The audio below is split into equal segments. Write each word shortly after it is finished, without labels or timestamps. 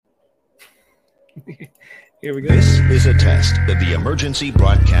Here we go. This is a test of the emergency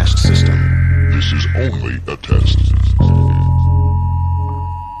broadcast system. This is only a test.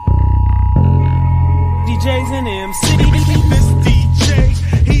 DJs and MC. This DJ,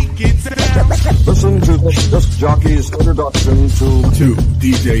 he gets down. Listen to this jockey's introduction to Two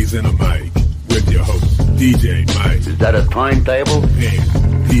DJs and a mic with your host, DJ Mike. Is that a timetable? And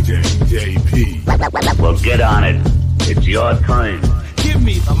DJ JP. Well, get on it. It's your time. Give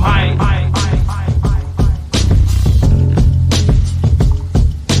me the mic.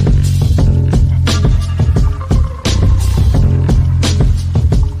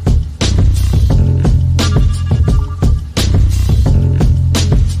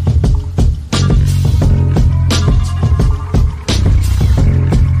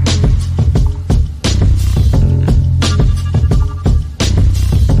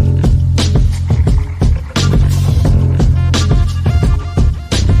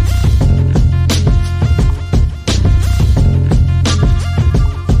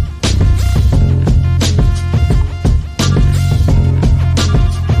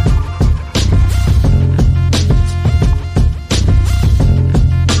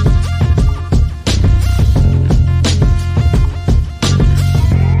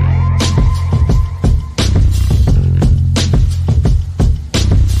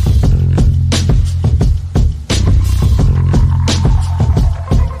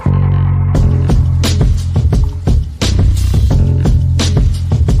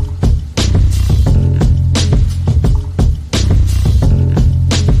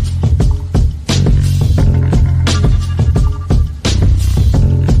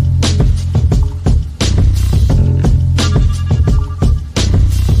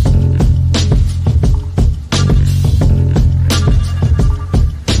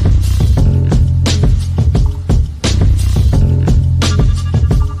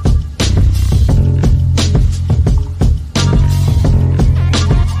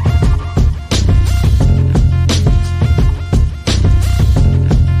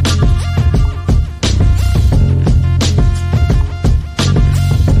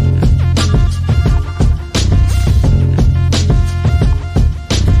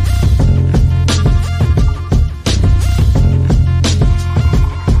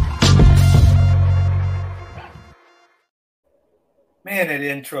 Man, that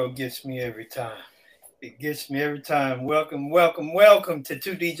intro gets me every time. It gets me every time. Welcome to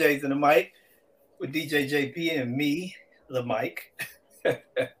Two DJs and a Mic with DJ JP and me, the Mic.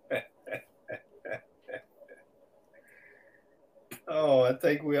 Oh, I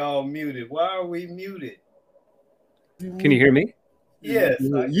think we all muted. Why are we muted? Can you hear me? Yes.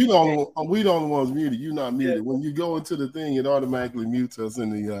 we the only ones muted. You're not muted. Yeah. When you go into the thing, it automatically mutes us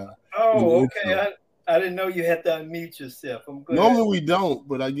in the. Okay. I didn't know you had to unmute yourself. I'm glad. Normally we don't,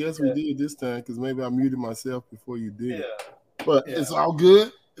 but I guess we did this time because maybe I muted myself before you did. Yeah. But it's all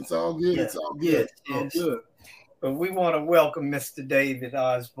good. It's all good. Yeah. It's all good. Yes. All good. But we want to welcome Mr. David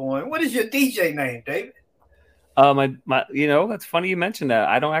Osborne. What is your DJ name, David? My that's funny you mentioned that.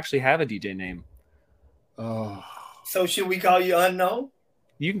 I don't actually have a DJ name. Oh. So should we call you Unknown?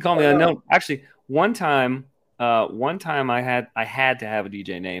 You can call me Unknown. Actually, one time I had to have a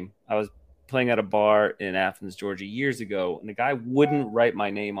DJ name. I was playing at a bar in Athens, Georgia years ago, and the guy wouldn't write my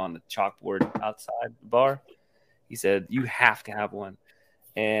name on the chalkboard outside the bar. He said, "You have to have one."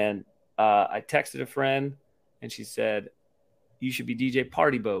 And I texted a friend, and she said, "You should be DJ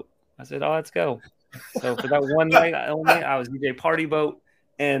Party Boat." I said, "Oh, let's go." So for that one night only, I was DJ Party Boat,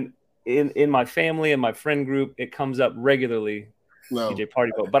 and in my family and my friend group, it comes up regularly. No. DJ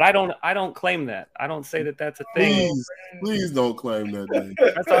Party Boat, but I don't claim that. I don't say that that's a thing. Please don't claim that.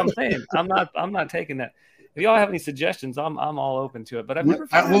 That's what I'm saying. I'm not taking that. If y'all have any suggestions, I'm all open to it. But I've never.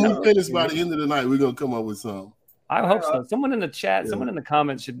 When we finish by the end of the night, we're gonna come up with something. I hope so. Someone in the chat, someone in the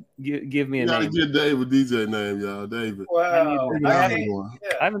comments should give me a name. You gotta get David DJ name, y'all. David. Wow.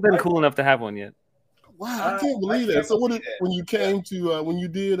 I haven't been cool enough to have one yet. Wow, I can't believe that. So when you came to when you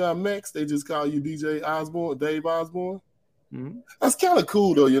did Mex, they just call you DJ Osborne, Dave Osborne. Mm-hmm. That's kind of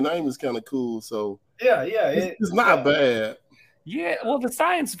cool though. Your name is kind of cool. So it's not bad. Yeah, well, the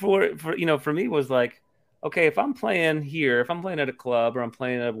science for me was like, okay, if I'm playing here, if I'm playing at a club or I'm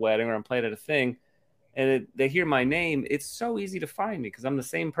playing at a wedding or I'm playing at a thing, and they hear my name, it's so easy to find me because I'm the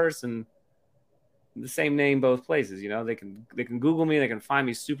same person, the same name both places. You know, they can Google me, they can find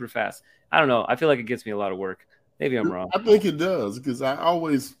me super fast. I don't know. I feel like it gets me a lot of work. Maybe I'm wrong. I think it does because I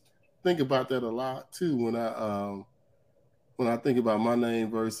always think about that a lot too when I think about my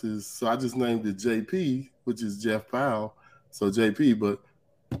name versus, so I just named it JP, which is Jeff Powell, so JP, but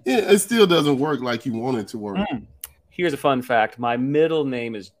it still doesn't work like you want it to work. Here's a fun fact. My middle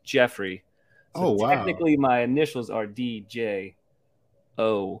name is Jeffrey, So wow. technically, my initials are DJ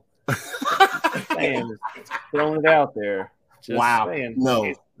O. Saying, throwing it out there. Just saying.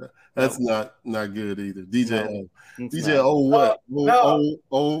 No, that's not good either. DJ No, O. DJ O what?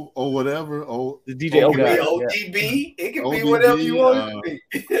 O whatever. O the DJ O It could guy. be ODB. It could be ODB, whatever you want it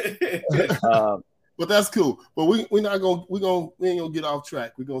to be. But that's cool. But we ain't gonna get off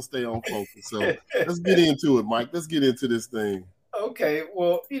track. We're gonna stay on focus. So let's get into it, Mike. Let's get into this thing. Okay.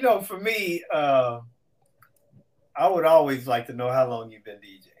 Well, for me, I would always like to know how long you've been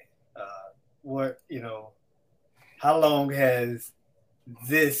DJing. How long has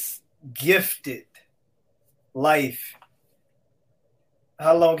this gifted life,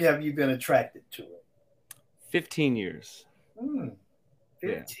 how long have you been attracted to it? 15 years.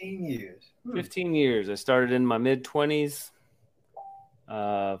 15 years. 15 years. I started in my mid-20s. We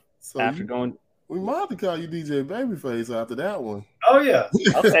might have to call you DJ Babyface after that one. Oh, yeah.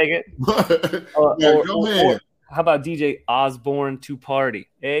 I'll take it. Go ahead. How about DJ Osborne to party?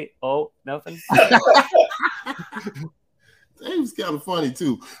 Hey, nothing? It was kind of funny,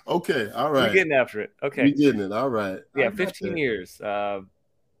 too. Okay, all right. We're getting after it. Okay. We're getting it. All right. Yeah, 15 years. It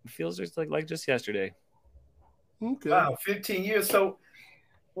feels just like just yesterday. Okay. Wow, 15 years. So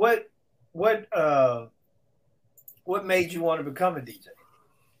what made you want to become a DJ?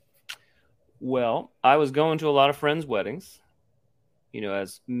 Well, I was going to a lot of friends' weddings,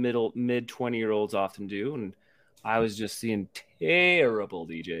 as mid 20-year-olds often do, and I was just seeing terrible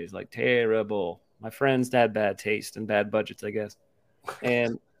DJs, like terrible. My friends had bad taste and bad budgets, I guess.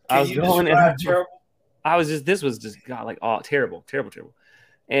 And I was going and terrible. This was just terrible.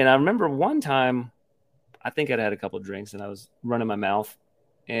 And I remember one time, I think I'd had a couple of drinks and I was running my mouth,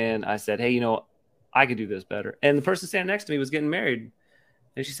 and I said, "Hey, I could do this better." And the person standing next to me was getting married,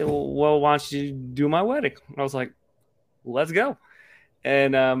 and she said, "Well, why don't you do my wedding?" And I was like, "Let's go."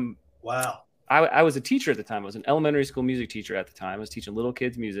 And wow. I was a teacher at the time. I was an elementary school music teacher at the time. I was teaching little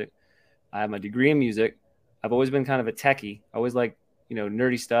kids music. I have my degree in music. I've always been kind of a techie. I always like,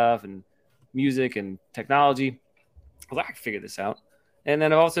 nerdy stuff and music and technology. I was like, I can figure this out. And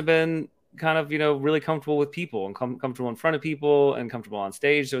then I've also been kind of, really comfortable with people and comfortable in front of people and comfortable on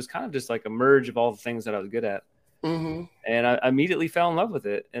stage. So it's kind of just like a merge of all the things that I was good at. Mm-hmm. And I immediately fell in love with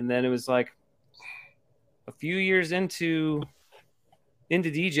it. And then it was like a few years into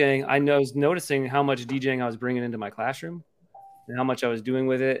DJing, I was noticing how much DJing I was bringing into my classroom and how much I was doing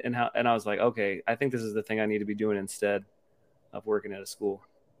with it. And I was like, okay, I think this is the thing I need to be doing instead of working at a school.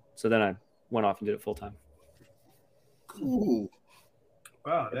 So then I went off and did it full time. Cool.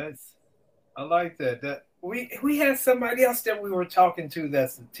 Wow, I like that. That we had somebody else that we were talking to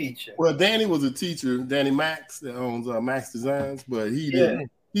that's a teacher. Well, Danny was a teacher, Danny Max, that owns Max Designs, but he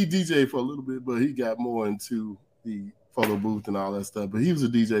DJed for a little bit, but he got more into the photo booth and all that stuff. But he was a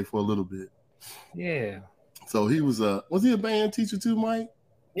DJ for a little bit. Yeah. So he was he a band teacher too, Mike?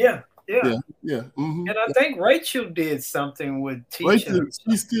 Yeah. Mm-hmm. And I think Rachel did something with teaching. Rachel,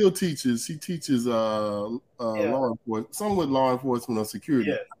 she still teaches. She teaches law enforcement, some with law enforcement or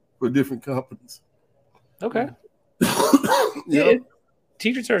security for different companies. Okay. Yeah.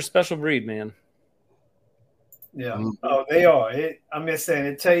 Teachers are a special breed, man. Yeah. Mm-hmm. Oh, they are. I'm just saying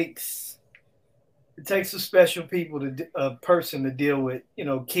it takes some special people a person to deal with,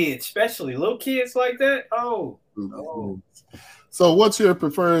 kids, especially little kids like that. Oh. So what's your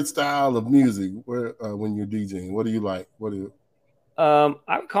preferred style of music when you're DJing? What do you like? I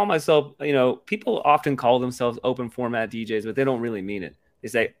would call myself, people often call themselves open format DJs, but they don't really mean it. They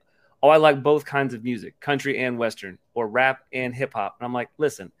say, "Oh, I like both kinds of music, country and Western, or rap and hip hop." And I'm like,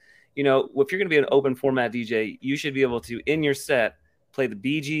 listen, if you're going to be an open format DJ, you should be able to, in your set, play the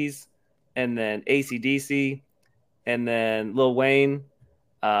Bee Gees and then AC/DC and then Lil Wayne.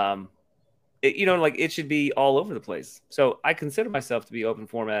 It should be all over the place. So I consider myself to be open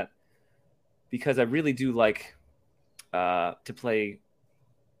format because I really do like to play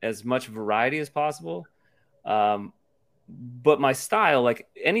as much variety as possible. But my style, like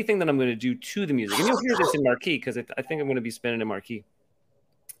anything that I'm going to do to the music, and you'll hear this in Marquee because I think I'm going to be spinning in Marquee,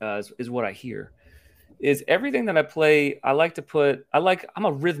 is what I hear. Is everything that I play, I'm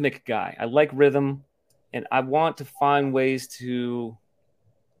a rhythmic guy. I like rhythm, and I want to find ways to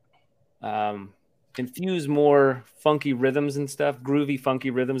infuse more funky rhythms and stuff, groovy, funky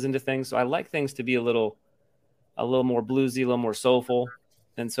rhythms into things. So I like things to be a little more bluesy, a little more soulful.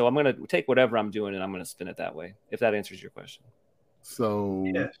 And so I'm going to take whatever I'm doing and I'm going to spin it that way, if that answers your question. So,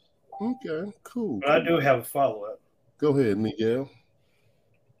 yes. Okay, cool. But I do have a follow-up. Go ahead, Miguel.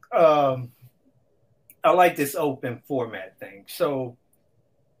 I like this open format thing. So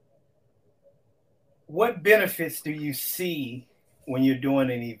what benefits do you see when you're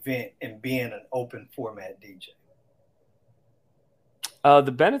doing an event and being an open format DJ?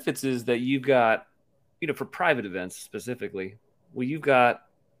 The benefits is that you've got, for private events specifically, well, you've got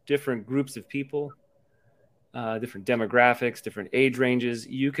different groups of people, different demographics, different age ranges.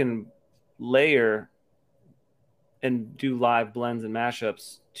 You can layer and do live blends and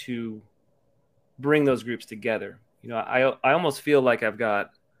mashups to bring those groups together. I almost feel like I've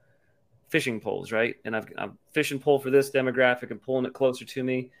got fishing poles, right? And I'm fishing pole for this demographic and pulling it closer to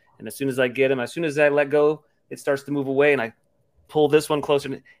me. And as soon as I get them, as soon as I let go, it starts to move away, and I pull this one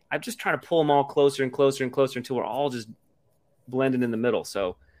closer. I'm just trying to pull them all closer and closer and closer until we're all just blended in the middle.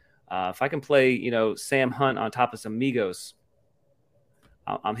 So if I can play, Sam Hunt on top of some Migos,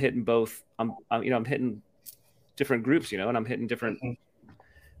 I'm hitting both. I'm hitting different groups, and I'm hitting different.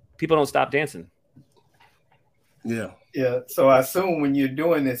 People don't stop dancing. Yeah. Yeah. So I assume when you're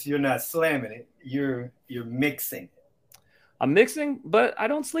doing this, you're not slamming it. You're mixing. I'm mixing, but I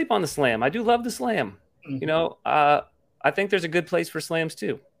don't sleep on the slam. I do love the slam. I think there's a good place for slams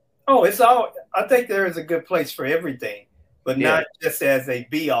too. Oh, I think there is a good place for everything, but not just as a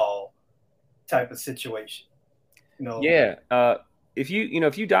be-all type of situation. Yeah. If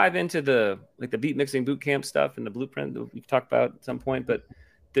you dive into the beat mixing boot camp stuff and the blueprint that we've talked about at some point, but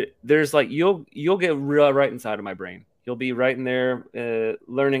there's you'll get real right inside of my brain. You'll be right in there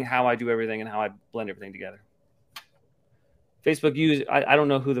learning how I do everything and how I blend everything together. Facebook user, I don't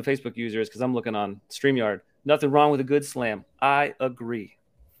know who the Facebook user is because I'm looking on StreamYard. Nothing wrong with a good slam. I agree.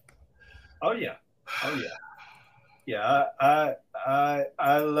 Oh yeah. Yeah,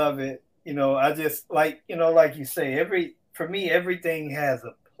 I love it. I just like you say, for me, everything has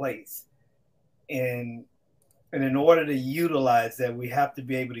a place. And in order to utilize that, we have to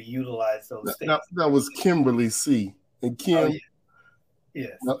be able to utilize those things. That was Kimberly C. And Kim, oh, yeah.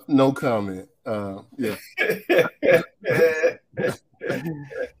 Yes. No comment. Yeah.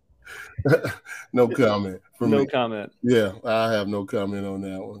 No comment. No comment. Yeah, I have no comment on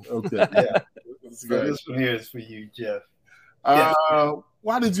that one. Okay. Yeah. So this one here is for you, Jeff.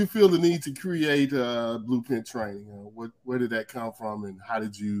 Why did you feel the need to create blueprint training? Where did that come from, and how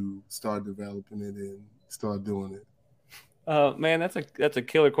did you start developing it and start doing it? Man, that's a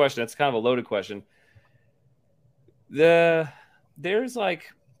killer question. That's kind of a loaded question. There's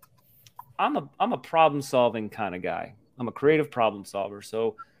I'm a problem solving kind of guy. I'm a creative problem solver.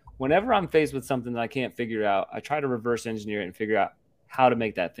 So whenever I'm faced with something that I can't figure out, I try to reverse engineer it and figure out how to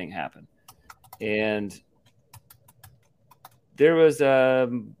make that thing happen. And there was,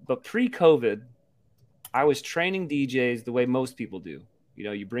 but pre-COVID, I was training DJs the way most people do.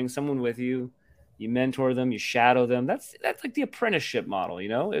 You bring someone with you, you mentor them, you shadow them. That's like the apprenticeship model.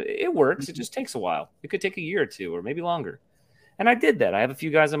 It works. It just takes a while. It could take a year or two, or maybe longer. And I did that. I have a few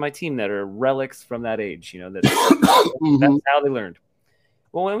guys on my team that are relics from that age. That's how they learned.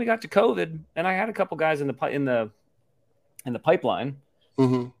 Well, when we got to COVID, and I had a couple guys in the pipeline.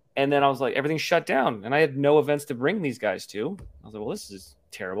 Mm-hmm. And then I was like, everything shut down, and I had no events to bring these guys to. I was like, well, this is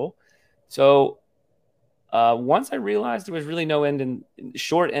terrible. So once I realized there was really no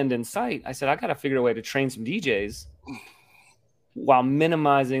short end in sight, I said, I got to figure a way to train some DJs while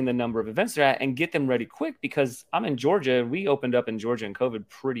minimizing the number of events they're at and get them ready quick, because I'm in Georgia, and we opened up in Georgia in COVID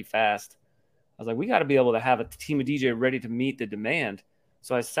pretty fast. I was like, we got to be able to have a team of DJ ready to meet the demand.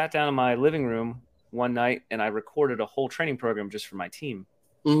 So I sat down in my living room one night and I recorded a whole training program just for my team.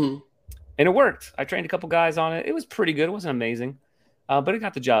 Mm-hmm. And it worked. I trained a couple guys on it. It was pretty good. It wasn't amazing, but it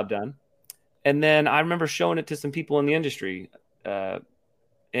got the job done. And then I remember showing it to some people in the industry.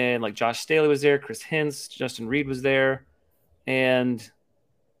 And like Josh Staley was there, Chris Hintz, Justin Reed was there. And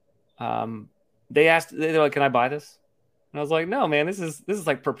they're like, can I buy this? And I was like, no, man, this is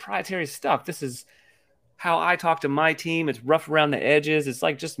like proprietary stuff. This is how I talk to my team. It's rough around the edges. It's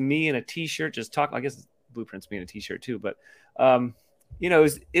like just me in a t-shirt, just talk. I guess Blueprint's me in a t-shirt too, but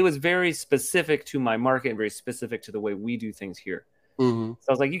it was very specific to my market and very specific to the way we do things here. Mm-hmm. So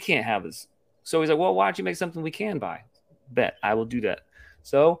I was like, you can't have this. So he's like, well, why don't you make something we can buy? Bet, I will do that.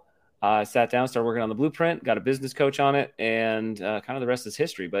 So I sat down, started working on the blueprint, got a business coach on it, and kind of the rest is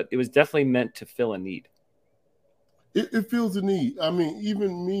history. But it was definitely meant to fill a need. It fills a need. I mean,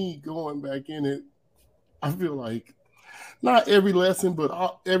 even me going back in it, I feel like not every lesson,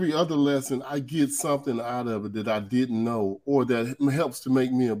 but every other lesson, I get something out of it that I didn't know, or that helps to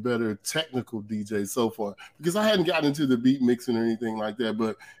make me a better technical DJ so far. Because I hadn't gotten into the beat mixing or anything like that,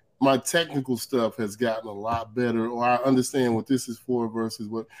 but my technical stuff has gotten a lot better, or I understand what this is for versus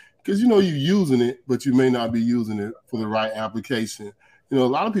what, because you're using it, but you may not be using it for the right application. A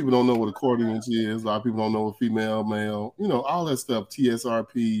lot of people don't know what accordion is. A lot of people don't know what female, male, all that stuff,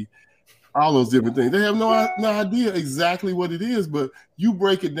 TSRP, all those different things. They have no idea exactly what it is, but you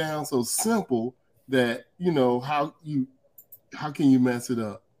break it down so simple that how can you mess it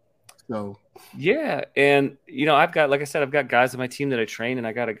up? So yeah, and I've got, like I said, I've got guys on my team that I train, and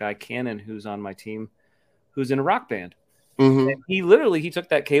I got a guy Cannon who's on my team, who's in a rock band. And he took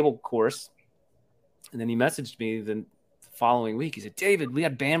that cable course, and then he messaged me the following week. He said, "David, we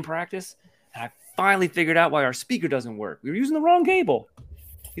had band practice, and I finally figured out why our speaker doesn't work. We were using the wrong cable."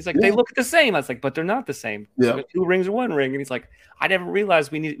 He's like, "They look the same." I was like, "But they're not the same. Yeah, 2 rings or 1 ring." And he's like, "I never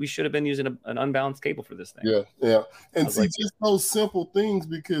realized we should have been using an unbalanced cable for this thing." Yeah. And see, just those simple things,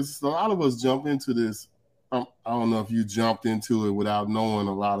 because a lot of us jump into this. I don't know if you jumped into it without knowing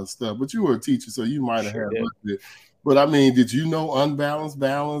a lot of stuff, but you were a teacher, so you might have had it. But I mean, did you know unbalanced,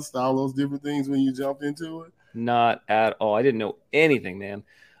 balanced, all those different things when you jumped into it? Not at all. I didn't know anything, man.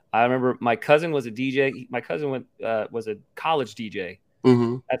 I remember my cousin was a DJ. My cousin was a college DJ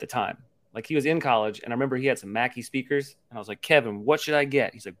at the time. Like, he was in college, and I remember he had some Mackie speakers, and I was like, "Kevin, what should I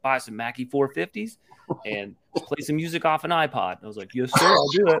get?" He's like, "Buy some Mackie 450s and play some music off an iPod." And I was like, "Yes, sir, I'll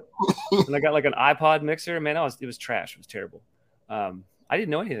do it." And I got like an iPod mixer. Man, it was trash. It was terrible. I didn't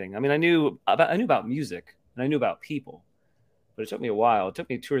know anything. I mean, I knew about music, and I knew about people, but it took me a while. It took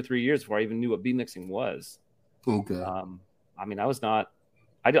me 2 or 3 years before I even knew what beat mixing was. Okay. I mean, I wasn't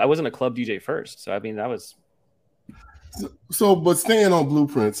a club DJ first, so I mean, that was. So, but staying on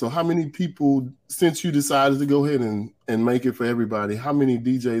Blueprint, so how many people, since you decided to go ahead and make it for everybody, how many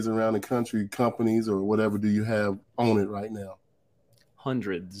DJs around the country, companies or whatever, do you have on it right now?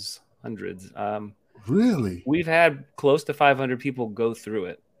 Hundreds. Really? We've had close to 500 people go through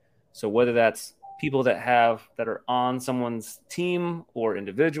it. So whether that's people that are on someone's team or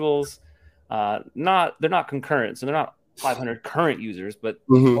individuals, they're not concurrent, so they're not 500 current users, but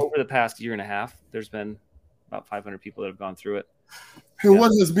over the past year and a half, there's been about 500 people that have gone through it. And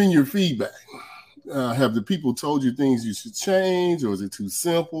what has been your feedback? Have the people told you things you should change, or is it too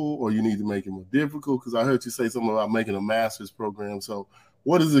simple, or you need to make it more difficult? Because I heard you say something about making a master's program. So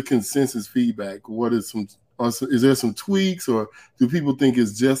what is the consensus feedback? Is there some tweaks, or do people think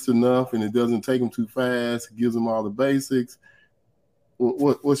it's just enough and it doesn't take them too fast? It gives them all the basics.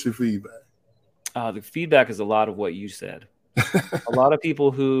 What's your feedback? The feedback is a lot of what you said. A lot of people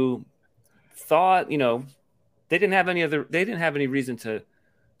who thought, they didn't have any reason to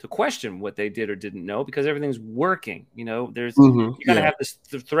question what they did or didn't know, because everything's working. You gotta have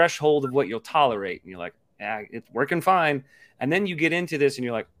the threshold of what you'll tolerate, and you're like, yeah, it's working fine. And then you get into this and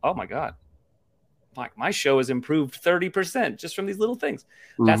you're like, oh my God, like my show has improved 30% just from these little things.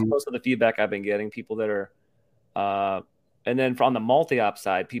 That's most of the feedback I've been getting. People that are, and then on the multi-op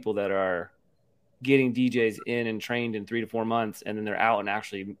side, people that are getting DJs in and trained in 3 to 4 months, and then they're out and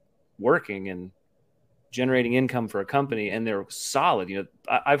actually working and generating income for a company, and they're solid.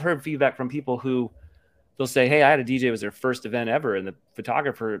 I've heard feedback from people who they'll say, "Hey, I had a DJ, it was their first event ever," and the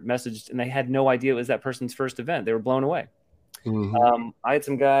photographer messaged, and they had no idea it was that person's first event. They were blown away. I had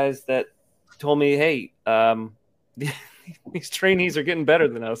some guys that told me, "Hey, these trainees are getting better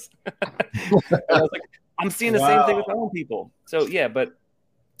than us." And I was like, I'm seeing the same thing with my own people. So yeah, but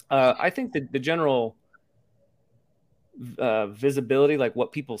I think that the general visibility, like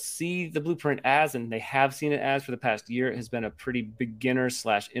what people see the Blueprint as, and they have seen it as for the past year, has been a pretty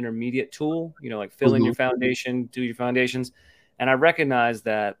beginner/intermediate tool. Like fill in your foundation, do your foundations. And I recognize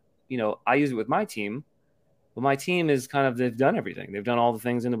that, I use it with my team, but my team is they've done everything. They've done all the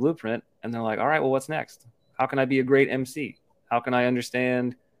things in the Blueprint, and they're like, all right, well, what's next? How can I be a great MC? How can I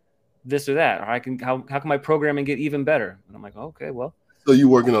understand this or that? Or how can my programming get even better? And I'm like, okay, well. So you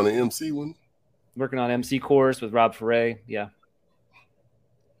working on an MC one? Working on MC course with Rob Ferre. Yeah,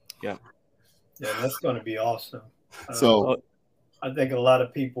 that's going to be awesome. So I think a lot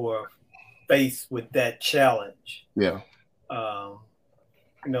of people are faced with that challenge. Yeah. The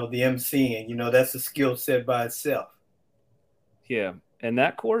MCing, that's a skill set by itself. Yeah. And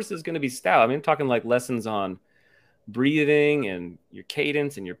that course is going to be stout. I mean, I'm talking like lessons on breathing and your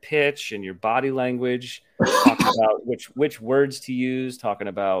cadence and your pitch and your body language, talking about which words to use, talking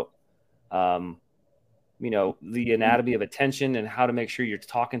about the anatomy of attention and how to make sure you're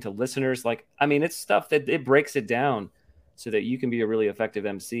talking to listeners. Like, I mean, it's stuff that it breaks it down so that you can be a really effective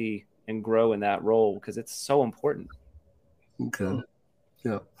MC and grow in that role, because it's so important. Okay.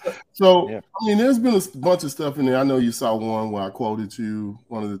 Yeah. So, yeah. I mean, there's been a bunch of stuff in there. I know you saw one where I quoted you,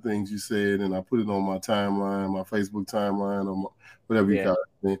 one of the things you said, and I put it on my timeline, my Facebook timeline, or whatever you call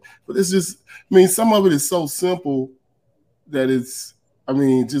it. But it's just, I mean, some of it is so simple that it's,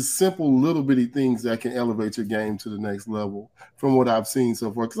 just simple little bitty things that can elevate your game to the next level from what I've seen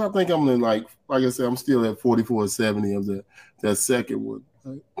so far. Because I think I'm in like I said, I'm still at 44-70 of that second one.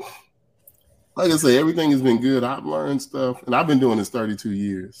 Right? like I say, everything has been good. I've learned stuff, and I've been doing this 32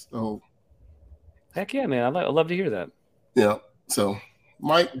 years. So, Heck yeah, man! I love to hear that. yeah. So,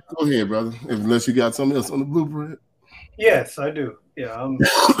 Mike, go ahead, brother. Unless you got something else on the blueprint. Yes, I do. Yeah,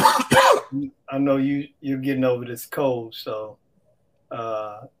 I know you're getting over this cold, so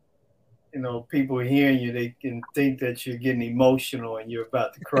people hearing you, they can think that you're getting emotional and you're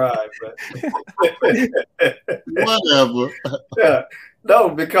about to cry, but Whatever. yeah, no,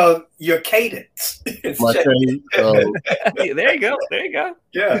 because your cadence is My changing. cadence, There you go. There you go.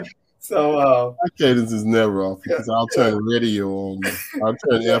 Yeah. So my cadence is never off because I'll turn the radio on you. I'll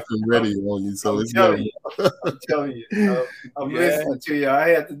turn effing radio on you, so it's never. I'm telling you, I'm listening to you. I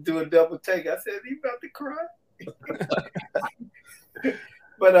had to do a double take. I said, "You about to cry?"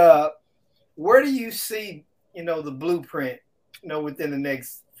 But where do you see, the blueprint, within the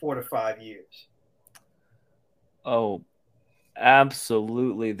next 4 to 5 years? Oh,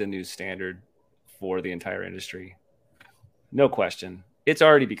 absolutely the new standard for the entire industry. No question. It's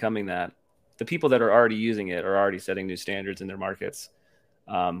already becoming that. The people that are already using it are already setting new standards in their markets.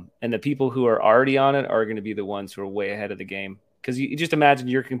 And the people who are already on it are going to be the ones who are way ahead of the game. Because you just imagine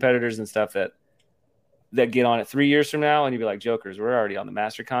your competitors and stuff that get on it 3 years from now, and you'd be like, jokers, we're already on the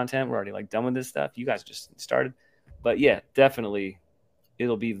master content. We're already done with this stuff. You guys just started. But yeah, definitely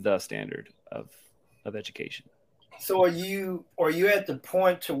it'll be the standard of education. So are you at the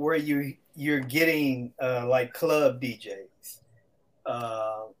point to where you're getting like club DJs?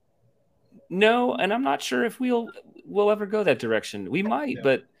 No, and I'm not sure if we'll ever go that direction. We might,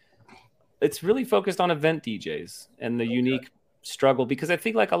 but it's really focused on event DJs and the unique struggle, because I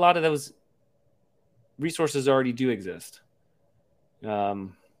think like a lot of those resources already do exist. For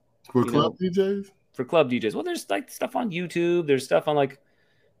club DJs? For club DJs. Well, there's like stuff on YouTube. There's stuff on like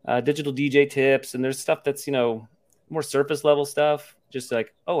digital DJ tips, and there's stuff that's, more surface level stuff. Just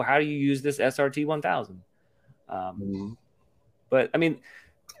like, oh, how do you use this SRT 1000? But I mean,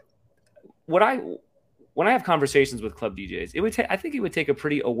 when I have conversations with club DJs, I think it would take a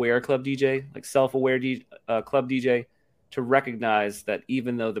pretty aware club DJ, like self-aware club DJ, to recognize that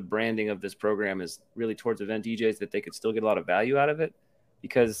even though the branding of this program is really towards event DJs, that they could still get a lot of value out of it.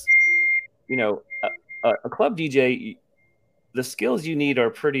 Because, a club DJ, the skills you need are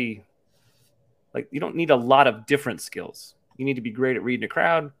pretty, like, you don't need a lot of different skills. You need to be great at reading a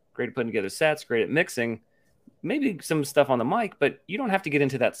crowd, great at putting together sets, great at mixing, maybe some stuff on the mic, but you don't have to get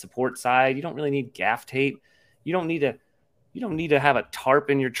into that support side. You don't really need gaff tape. You don't need to have a tarp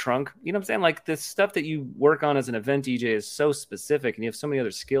in your trunk. You know what I'm saying? Like, the stuff that you work on as an event DJ is so specific, and you have so many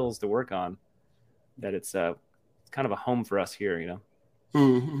other skills to work on that it's kind of a home for us here,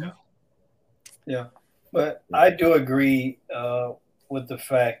 Mm-hmm. Yeah. But I do agree with the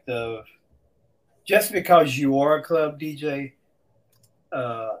fact of just because you are a club DJ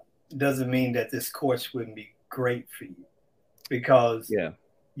doesn't mean that this course wouldn't be great for you, because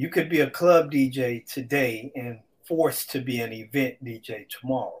you could be a club DJ today and forced to be an event DJ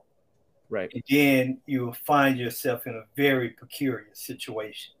tomorrow. Right. And then you will find yourself in a very peculiar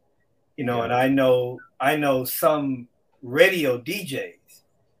situation. And I know some radio DJs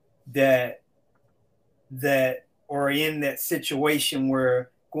that are in that situation where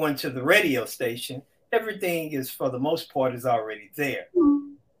going to the radio station, everything is, for the most part, is already there.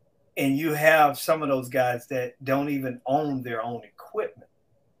 And you have some of those guys that don't even own their own equipment.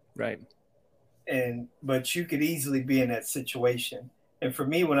 Right. But you could easily be in that situation. And for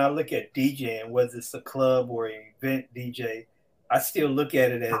me, when I look at DJing, whether it's a club or an event DJ, I still look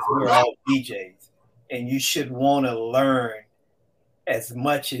at it as we're all DJs. And you should want to learn as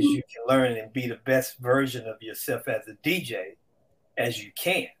much as you can learn and be the best version of yourself as a DJ as you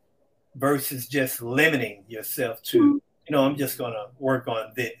can, versus just limiting yourself to, I'm just going to work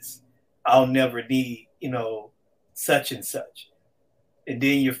on this. I'll never need, such and such. And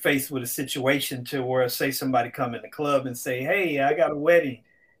then you're faced with a situation to where, say, somebody come in the club and say, hey, I got a wedding.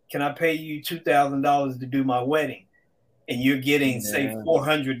 Can I pay you $2,000 to do my wedding? And you're getting, say,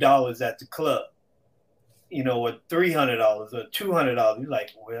 $400 at the club, or $300 or $200. You're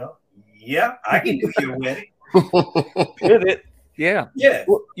like, well, yeah, I can do your wedding. Yeah.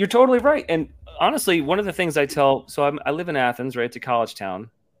 Well, you're totally right. And honestly, one of the things I tell, I live in Athens, right? It's a college town.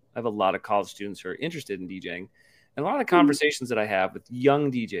 I have a lot of college students who are interested in DJing. And a lot of the conversations that I have with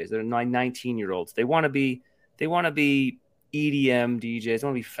young DJs, they're 19-year-olds, they want to be EDM DJs, they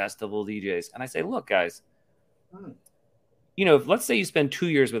want to be festival DJs. And I say, look, guys, let's say you spend 2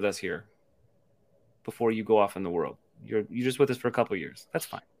 years with us here before you go off in the world. You're just with us for a couple of years. That's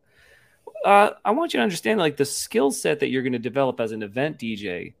fine. I want you to understand, like, the skill set that you're going to develop as an event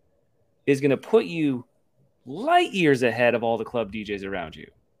DJ is going to put you light years ahead of all the club DJs around you.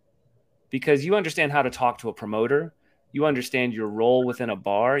 because you understand how to talk to a promoter. You understand your role within a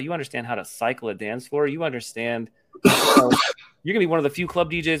bar. You understand how to cycle a dance floor. You understand you're going to be one of the few club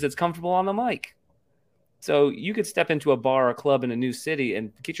DJs that's comfortable on the mic. So you could step into a bar or club in a new city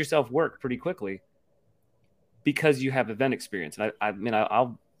and get yourself work pretty quickly because you have event experience. And I mean,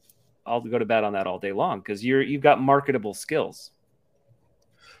 I'll go to bat on that all day long because you've got marketable skills.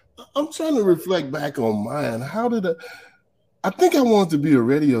 I'm trying to reflect back on mine. How did I think I wanted to be a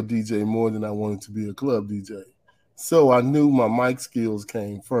radio DJ more than I wanted to be a club DJ. So I knew my mic skills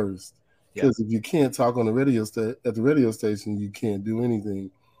came first. Because if you can't talk on the at the radio station, you can't do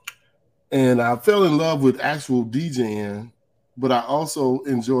anything. And I fell in love with actual DJing, but I also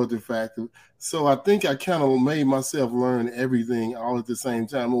enjoyed the fact that, so I think I kind of made myself learn everything all at the same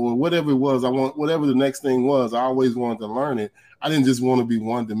time. Or whatever it was, whatever the next thing was, I always wanted to learn it. I didn't just want to be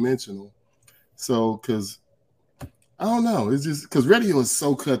one-dimensional. So, because, I don't know, it's just, because radio is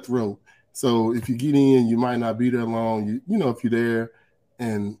so cutthroat. So if you get in, you might not be there long. You know, if you're there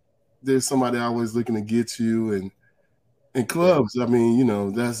and there's somebody always looking to get you, and in clubs, I mean, you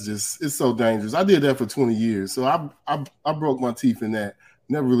know, that's just, it's so dangerous. I did that for 20 years. So I broke my teeth in that.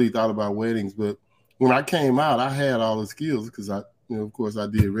 Never really thought about weddings, but when I came out, I had all the skills because of course I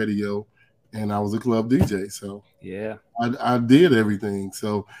did radio and I was a club DJ. So yeah, I did everything.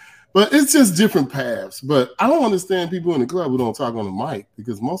 So, but it's just different paths. But I don't understand people in the club who don't talk on the mic,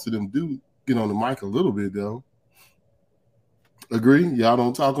 because most of them do get on the mic a little bit though. Agree? Y'all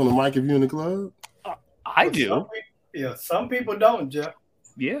don't talk on the mic if you're in the club? I do. Some people don't, Jeff.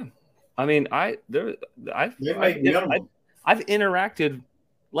 Yeah. I mean, I've interacted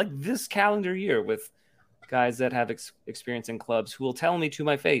like this calendar year with guys that have experience in clubs who will tell me to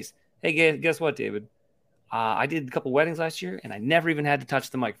my face, hey, guess what, David? I did a couple weddings last year and I never even had to touch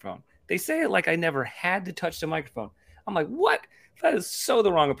the microphone. They say it like I never had to touch the microphone. I'm like, what? That is so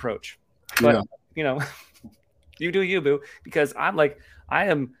the wrong approach. But, you know, you do you, boo. Because I'm like,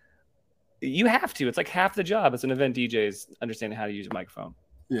 you have to. It's like half the job as an event DJ is understanding how to use a microphone.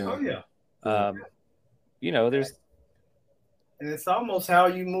 Yeah. Oh, yeah. You know, there's. And it's almost how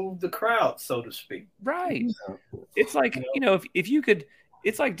you move the crowd, so to speak. Right. It's like, you know, if you could,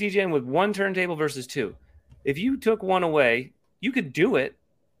 it's like DJing with one turntable versus two. If you took one away, you could do it,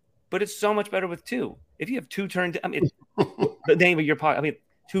 but it's so much better with two. If you have two turntables, I mean, the name of your podcast, I mean,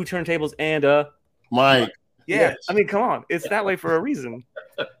 two turntables and a mic. Yeah. Yes. I mean, come on. It's that way for a reason.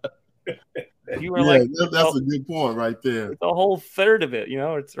 You were that's a good point right there. It's a whole third of it, you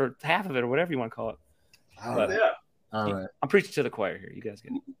know, or half of it, or whatever you want to call it. All right. I'm preaching to the choir here. You guys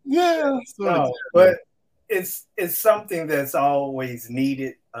get it. Yeah. But it's something that's always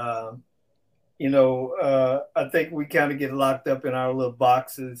needed. You know, I think we kind of get locked up in our little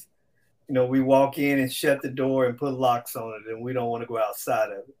boxes. You know, we walk in and shut the door and put locks on it, and we don't want to go outside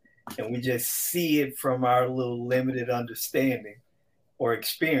of it. And we just see it from our little limited understanding or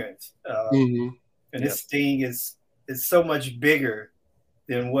experience. And this thing is so much bigger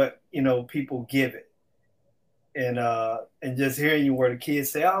than what, you know, people give it. And just hearing you where the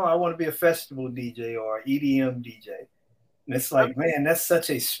kids say, oh, I want to be a festival DJ or EDM DJ. And it's like, man, that's such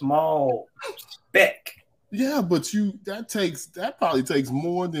a small speck. Yeah, but that probably takes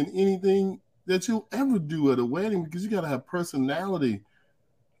more than anything that you'll ever do at a wedding, because you got to have personality.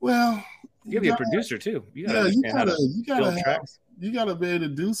 Well, you gotta be a producer too. You gotta be able to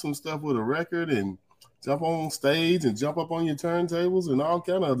do some stuff with a record and jump on stage and jump up on your turntables and all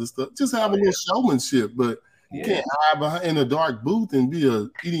kind of other stuff. Just have a little showmanship, but you can't hide in a dark booth and be a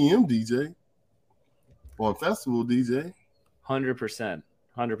EDM DJ or a festival DJ. 100%.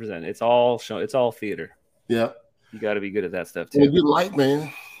 It's all show. It's all theater. Yeah, you got to be good at that stuff too. Yeah, good light,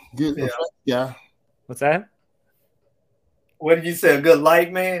 man. Good effect guy. What's that? What did you say? A good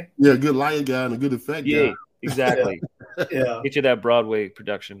light man? Yeah, good light guy and a good effect guy. Exactly. Yeah. Get you that Broadway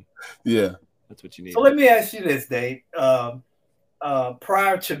production. Yeah. That's what you need. So let me ask you this, Dave.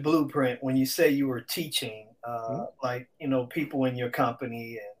 Prior to Blueprint, when you say you were teaching, like, you know, people in your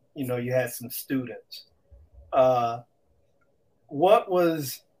company and, you know, you had some students, what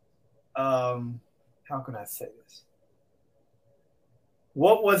was, how can I say this?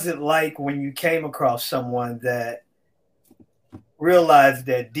 What was it like when you came across someone that realized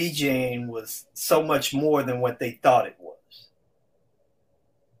that DJing was so much more than what they thought it was?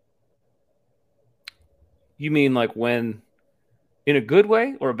 You mean like when, in a good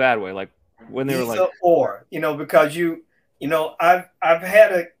way or a bad way? Like when they were like, or, you know, because you know, I've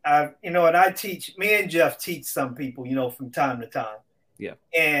you know, and I teach, me and Jeff teach some people, you know, from time to time. Yeah.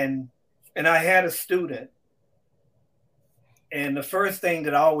 And I had a student And the first thing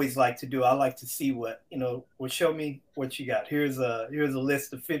that I always like to do, I like to see what, show me what you got. Here's a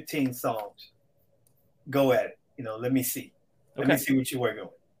list of 15 songs. Go at it. Let me see. Let me see what you're working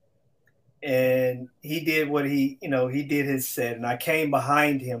with. And he did what he did his set, and I came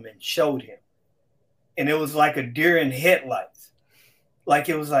behind him and showed him. And it was like a deer in headlights. Like,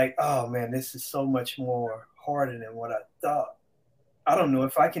 it was like, oh man, this is so much more harder than what I thought. I don't know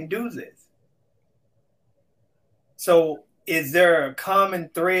if I can do this. So is there a common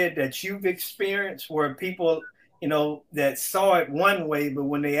thread that you've experienced where people, that saw it one way, but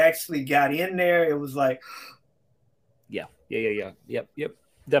when they actually got in there, it was like, yeah. Yep.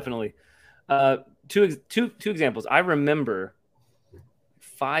 Definitely. Two examples. I remember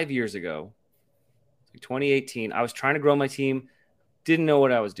 5 years ago, 2018, I was trying to grow my team, didn't know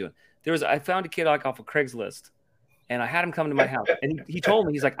what I was doing. I found a kid off of Craigslist, and I had him come to my house, and he told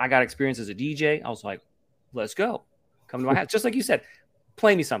me, he's like, I got experience as a DJ. I was like, let's go. Come to my house. Just like you said,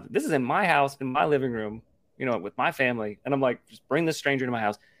 play me something. This is in my house, in my living room, with my family. And I'm like, just bring this stranger to my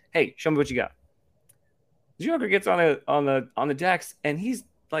house. Hey, show me what you got. Joker gets on the decks, and he's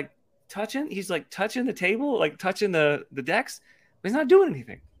like touching the table, like touching the decks, but he's not doing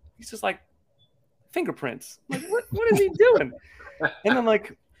anything. He's just like fingerprints. Like, what is he doing? And then,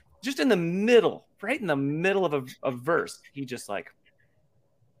 like, just in the middle, right in the middle of a verse, he just like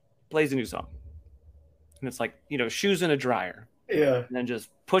plays a new song. And it's like, shoes in a dryer. Yeah. And then just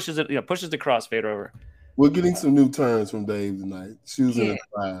pushes the crossfader over. We're getting some new terms from Dave tonight. Shoes in a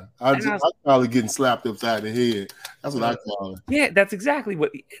dryer. I'm probably getting slapped upside the head. That's what I call it. Yeah, that's exactly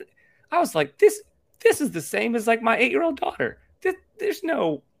what I was like. This is the same as like my 8-year-old daughter. There's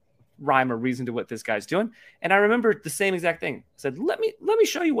no rhyme or reason to what this guy's doing. And I remember the same exact thing. I said, let me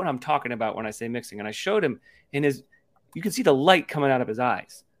show you what I'm talking about when I say mixing. And I showed him you can see the light coming out of his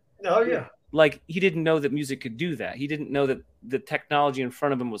eyes. Oh yeah. Like, he didn't know that music could do that. He didn't know that the technology in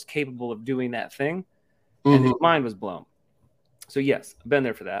front of him was capable of doing that thing. And his mind was blown. So yes, I've been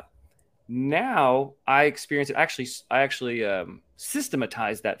there for that. Now I experience it. I actually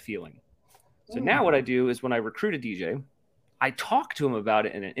systematize that feeling. So now what I do is, when I recruit a DJ, I talk to him about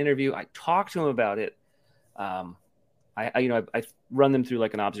it in an interview. I talk to him about it. I run them through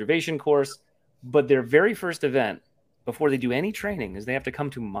like an observation course, but their very first event before they do any training is they have to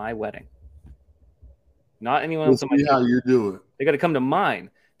come to my wedding. Not anyone else. See how you do it. They got to come to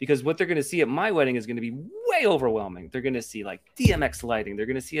mine, because what they're going to see at my wedding is going to be way overwhelming. They're going to see like DMX lighting. They're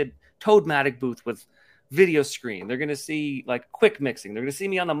going to see a Toadmatic booth with video screen. They're going to see like quick mixing. They're going to see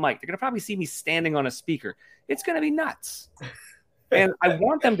me on the mic. They're going to probably see me standing on a speaker. It's going to be nuts. And I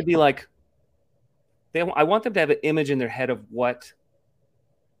want them to be like, I want them to have an image in their head of what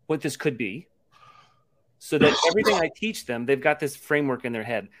this could be, so that everything I teach them, they've got this framework in their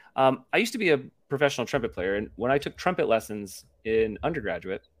head. I used to be a professional trumpet player, and when I took trumpet lessons in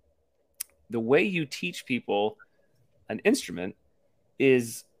undergraduate, the way you teach people an instrument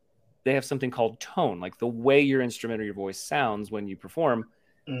is they have something called tone, like the way your instrument or your voice sounds when you perform.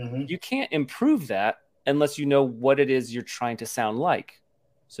 Mm-hmm. You can't improve that unless you know what it is you're trying to sound like.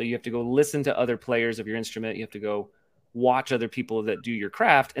 So you have to go listen to other players of your instrument. You have to go watch other people that do your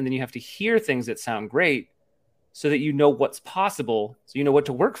craft, and then you have to hear things that sound great so that you know what's possible, so you know what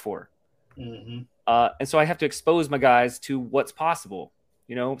to work for. Mm-hmm. And so I have to expose my guys to what's possible,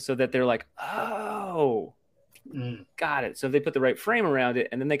 so that they're like, oh, got it. So they put the right frame around it,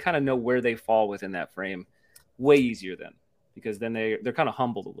 and then they kind of know where they fall within that frame way easier then, because then they're kind of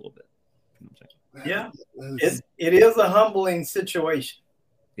humbled a little bit. Yeah, it is a humbling situation.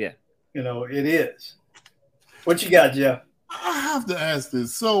 Yeah. It is. What you got, Jeff? I have to ask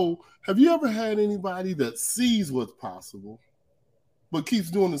this. So have you ever had anybody that sees what's possible but keeps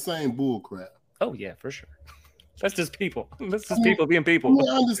doing the same bull crap? Oh, yeah, for sure. That's just people. That's just people being people.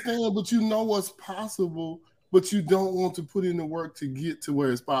 I understand, but you know what's possible, but you don't want to put in the work to get to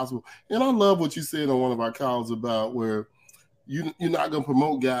where it's possible. And I love what you said on one of our calls about where you're not going to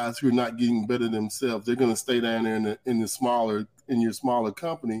promote guys who are not getting better themselves. They're going to stay down there in your smaller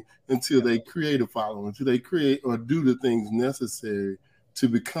company until they create a following, until they create or do the things necessary to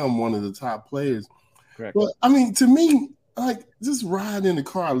become one of the top players. Correct. But I mean, to me, like, just riding in the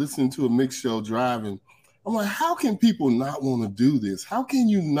car, listening to a mix show, driving, I'm like, how can people not want to do this? How can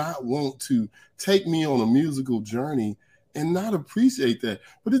you not want to take me on a musical journey and not appreciate that?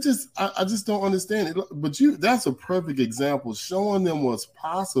 But I just don't understand it. But that's a perfect example, showing them what's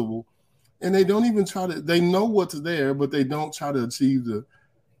possible, and they don't even try to. They know what's there, but they don't try to achieve the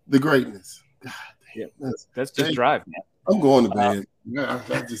greatness. God damn, that's just drive, man. I'm going to bed.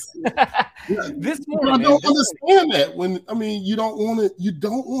 This morning, I don't understand that. You don't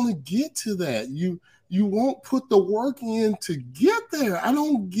want to get to that. You you won't put the work in to get there. I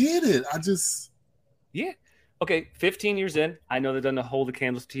don't get it. Yeah. Okay, 15 years in. I know that doesn't hold the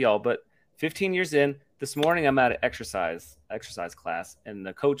candles to y'all, but 15 years in, this morning I'm at an exercise class, and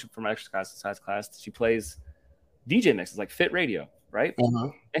the coach from my exercise class, she plays DJ mixes like Fit Radio, right?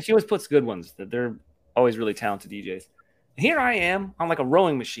 And she always puts good ones. That they're always really talented DJs. And here I am on like a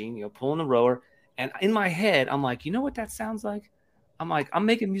rowing machine, pulling the rower, and in my head I'm like, you know what that sounds like? I'm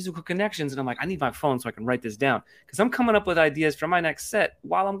making musical connections, and I'm like, I need my phone so I can write this down because I'm coming up with ideas for my next set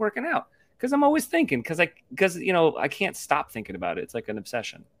while I'm working out. Because I'm always thinking, because I can't stop thinking about it. It's like an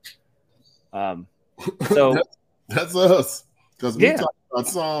obsession. So that's us. Because we talk about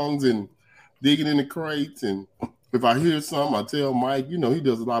songs and digging in the crates, and if I hear something, I tell Mike. He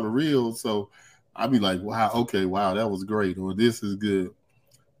does a lot of reels, so I'll be like, wow, that was great, or this is good.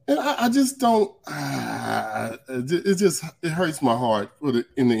 And I just don't. It hurts my heart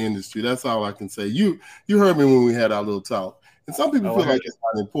in the industry. That's all I can say. You heard me when we had our little talk, and some people feel like it's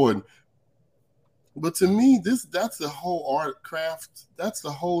not important. But to me, that's the whole art craft. That's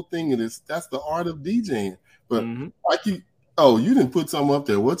the whole thing of this. That's the art of DJing. But like you didn't put something up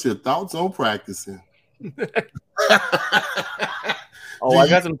there. What's your thoughts on practicing? I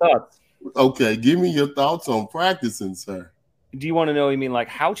got some thoughts. Okay, give me your thoughts on practicing, sir. Do you want to know, you mean like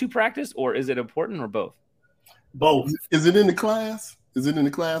how to practice, or is it important, or both? Both. Is it in the class? Is it in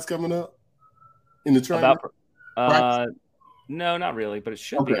the class coming up? In the training? No, not really, but it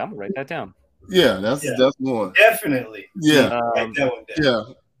should be. I'm going to write that down. Yeah, that's one. Definitely. Yeah. Write that one down.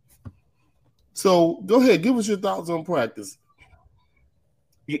 Yeah. So go ahead, give us your thoughts on practice.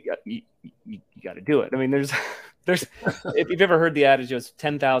 You got to do it. I mean, there's if you've ever heard the adage, it's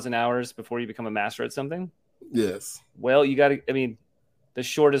 10,000 hours before you become a master at something. Yes. Well, you got to. I mean, the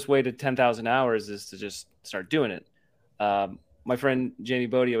shortest way to 10,000 hours is to just start doing it. My friend Jamie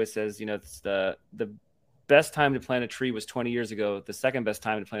Bodie always says, it's the best time to plant a tree was 20 years ago. The second best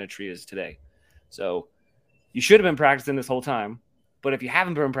time to plant a tree is today. So you should have been practicing this whole time, but if you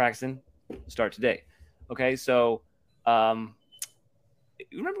haven't been practicing, start today. Okay. So, remember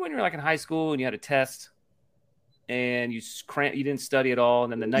when you were like in high school and you had a test and you didn't study at all.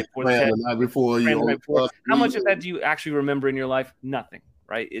 And then the night before the test, how much of that do you actually remember in your life? Nothing,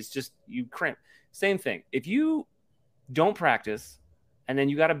 right? It's just you cramp. Same thing. If you don't practice and then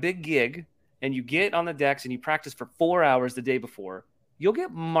you got a big gig and you get on the decks and you practice for 4 hours the day before, you'll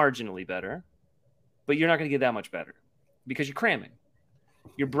get marginally better, but you're not going to get that much better because you're cramming.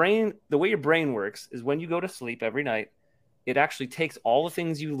 Your brain, the way your brain works is when you go to sleep every night, it actually takes all the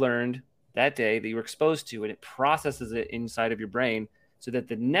things you learned that day that you were exposed to, and it processes it inside of your brain so that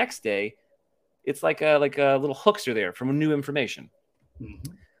the next day it's like a little hooks are there from new information.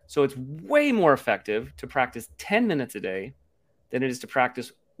 Mm-hmm. So it's way more effective to practice 10 minutes a day than it is to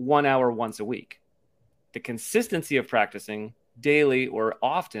practice 1 hour once a week. The consistency of practicing daily or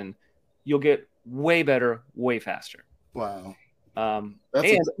often, you'll get way better, way faster. Wow.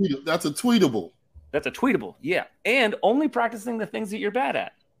 That's a tweetable. That's a tweetable, yeah. And only practicing the things that you're bad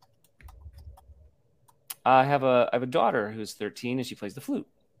at. I have a daughter who's 13 and she plays the flute.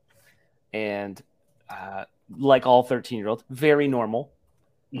 And like all 13-year-olds, very normal.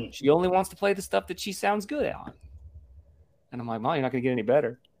 She only wants to play the stuff that she sounds good at. And I'm like, Mom, you're not going to get any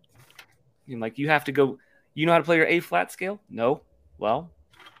better. I'm like, you have to go. You know how to play your A flat scale? No. Well,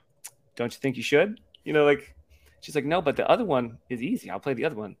 don't you think you should? She's like, no, but the other one is easy. I'll play the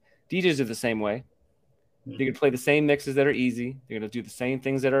other one. DJs are the same way. They're going to play the same mixes that are easy. They're going to do the same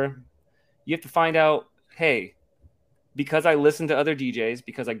things that are. You have to find out, hey, because I listen to other DJs,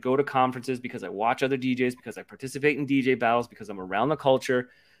 because I go to conferences, because I watch other DJs, because I participate in DJ battles, because I'm around the culture,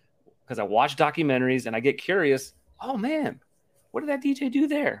 because I watch documentaries and I get curious. Oh, man, what did that DJ do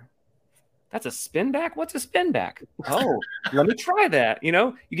there? That's a spin back? What's a spin back? Oh, let me try that.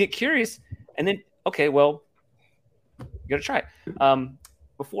 You get curious and then, okay, well, you got to try it.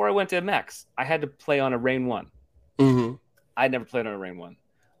 Before I went to MX, I had to play on a Rain 1. Mm-hmm. I'd never played on a Rain 1.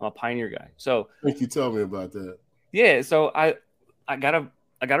 I'm a Pioneer guy. So I think you tell me about that. Yeah, so I got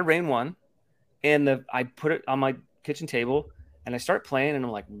a Rain 1 and I put it on my kitchen table and I start playing and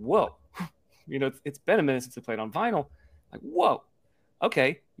I'm like, whoa. It's been a minute since I played on vinyl. Like, whoa.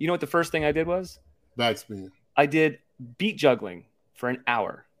 Okay. You know what the first thing I did was? Backspin. I did beat juggling for an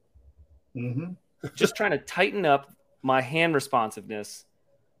hour. Mm-hmm. Just trying to tighten up my hand responsiveness.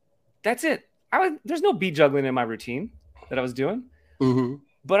 That's it. There's no beat juggling in my routine that I was doing. Mm-hmm.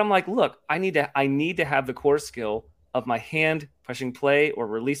 But I'm like, look, I need to have the core skill of my hand pushing play or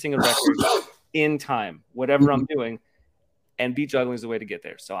releasing a record in time, whatever I'm doing. And beat juggling is the way to get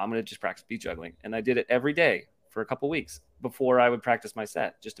there. So I'm going to just practice beat juggling. And I did it every day for a couple weeks before I would practice my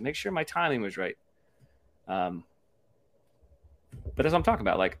set, just to make sure my timing was right. But that's what I'm talking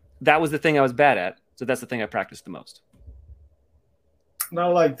about. Like, that was the thing I was bad at. So that's the thing I practiced the most. And I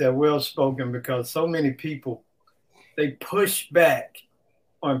like that, well spoken, because so many people, they push back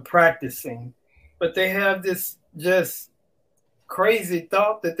on practicing, but they have this just crazy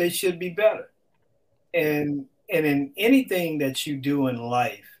thought that they should be better. And in anything that you do in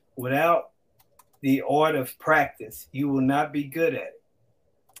life, without the art of practice, you will not be good at it.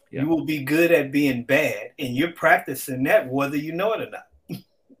 Yeah. You will be good at being bad, and you're practicing that whether you know it or not.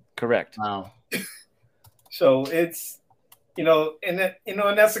 Correct. Wow. So it's, and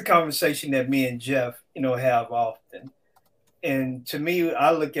that's a conversation that me and Jeff, have often. And to me,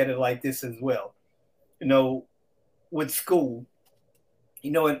 I look at it like this as well. With school,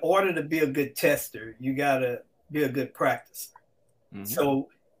 in order to be a good tester, you got to be a good practicer. Mm-hmm. So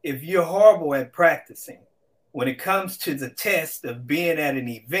if you're horrible at practicing, when it comes to the test of being at an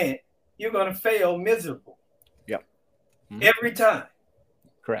event, you're going to fail miserable. Yep. Mm-hmm. Every time.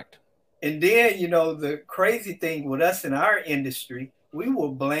 Correct. And then, the crazy thing with us in our industry, we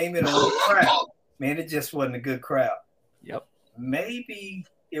will blame it on the crowd. Man, it just wasn't a good crowd. Yep. Maybe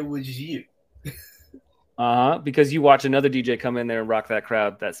it was you. Because you watch another DJ come in there and rock that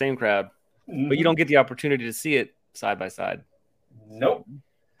crowd, that same crowd, mm-hmm. but you don't get the opportunity to see it side by side. Nope.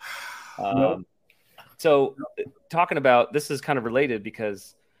 Nope. So talking about, this is kind of related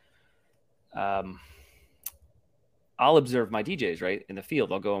because I'll observe my DJs, right, in the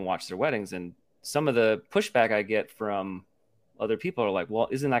field. I'll go and watch their weddings, and some of the pushback I get from other people are like, well,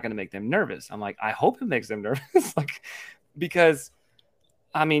 isn't that going to make them nervous? I'm like, I hope it makes them nervous. Because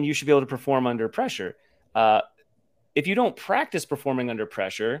you should be able to perform under pressure. If you don't practice performing under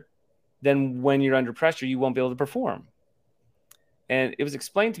pressure, then when you're under pressure, you won't be able to perform. And it was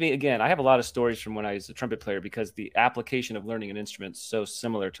explained to me, again, I have a lot of stories from when I was a trumpet player, because the application of learning an instrument is so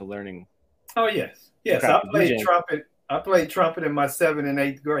similar to learning. Oh, yes. Yes, I played trumpet. I played trumpet in my 7th and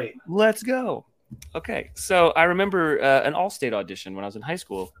 8th grade. Let's go. Okay. So I remember an all-state audition when I was in high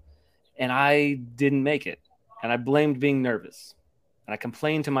school, and I didn't make it. And I blamed being nervous. And I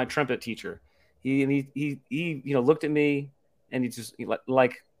complained to my trumpet teacher. He looked at me, and he just,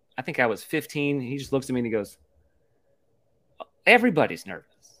 like, I think I was 15. He just looks at me and he goes, everybody's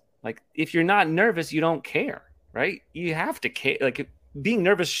nervous. Like, if you're not nervous, you don't care, right? You have to care. Like, being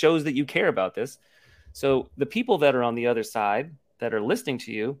nervous shows that you care about this. So the people that are on the other side that are listening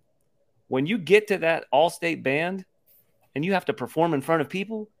to you, when you get to that all-state band and you have to perform in front of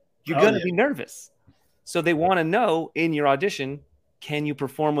people, you're going to be nervous. So they want to know in your audition, can you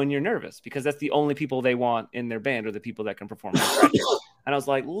perform when you're nervous? Because that's the only people they want in their band, are the people that can perform. And I was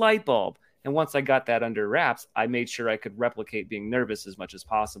like, light bulb. And once I got that under wraps, I made sure I could replicate being nervous as much as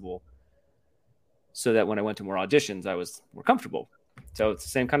possible, so that when I went to more auditions, I was more comfortable. So it's the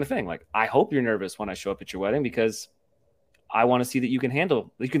same kind of thing. Like, I hope you're nervous when I show up at your wedding, because I want to see that you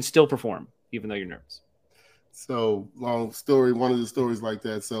can still perform even though you're nervous. So, long story, one of the stories like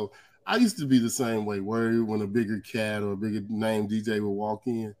that. So I used to be the same way, worried when a bigger cat or a bigger name DJ would walk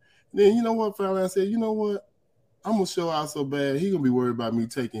in. And then, you know what, finally I said, you know what? I'm going to show out so bad, he's going to be worried about me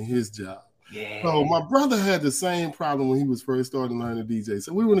taking his job. Yeah. So my brother had the same problem when he was first starting learning to DJ.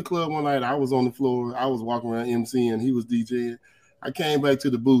 So we were in the club one night. I was on the floor. I was walking around MCing. He was DJing. I came back to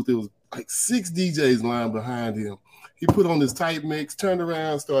the booth. There was like 6 DJs lying behind him. He put on his tight mix, turned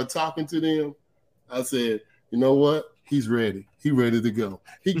around, started talking to them. I said, you know what? He's ready. He's ready to go.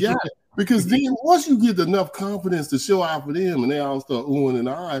 He got it. Because then once you get enough confidence to show out for them and they all start oohing and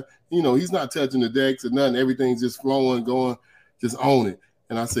ahhing, he's not touching the decks or nothing. Everything's just flowing, going, just own it.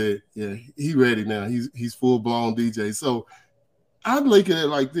 And I said, yeah, he's ready now. He's full-blown DJ. So I'd look at it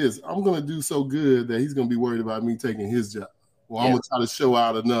like this. I'm going to do so good that he's going to be worried about me taking his job. Well, I'm going to try to show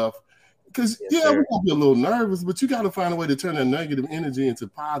out enough. Because, we're going to be a little nervous, but you got to find a way to turn that negative energy into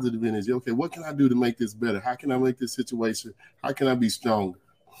positive energy. Okay, what can I do to make this better? How can I make this situation? How can I be stronger?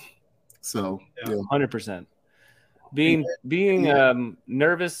 So, 100%. Being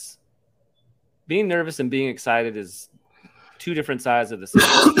nervous and being excited is two different sides of the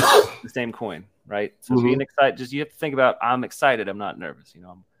same coin, right? So being excited, you have to think about, I'm excited, I'm not nervous.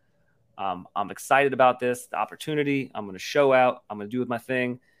 I'm excited about this, the opportunity. I'm going to show out. I'm going to do my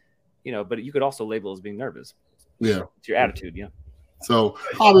thing. But you could also label as being nervous. Yeah, it's your attitude. Yeah. So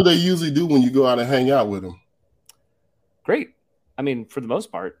how do they usually do when you go out and hang out with them? Great. I mean, for the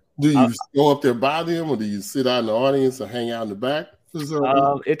most part. Do you go up there by them, or do you sit out in the audience or hang out in the back?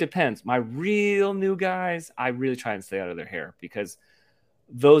 It depends. My real new guys, I really try and stay out of their hair, because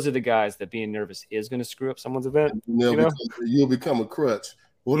those are the guys that being nervous is going to screw up someone's event. You'll become a crutch.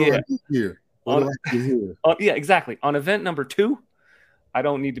 What do I do here? What do I do here? Yeah, exactly. On event number 2, I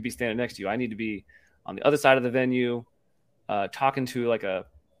don't need to be standing next to you. I need to be on the other side of the venue, talking to like a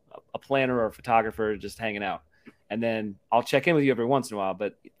planner or a photographer, just hanging out. And then I'll check in with you every once in a while.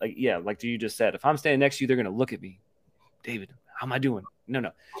 But like you just said, if I'm standing next to you, they're going to look at me. David, how am I doing?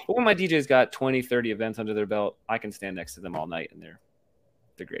 No. But when my DJ's got 20, 30 events under their belt, I can stand next to them all night, and they're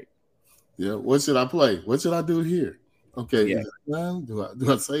great. Yeah. What should I play? What should I do here? Okay. Yeah. Do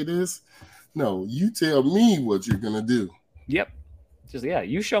I say this? No, you tell me what you're going to do. Yep. Just,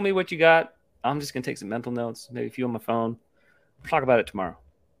 you show me what you got. I'm just going to take some mental notes, maybe a few on my phone. We'll talk about it tomorrow.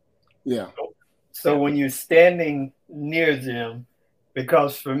 Yeah. So when you're standing near them,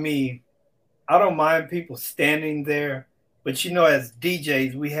 because for me, I don't mind people standing there, but as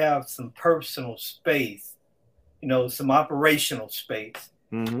DJs, we have some personal space, some operational space.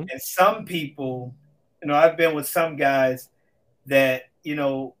 Mm-hmm. And some people, I've been with some guys that,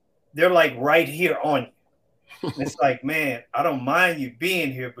 they're like right here on you. And it's like, man, I don't mind you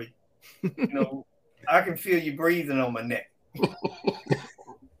being here, but, I can feel you breathing on my neck.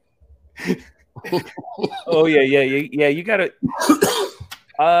 Oh yeah. You gotta.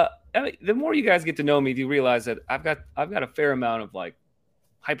 The more you guys get to know me, you realize that I've got a fair amount of like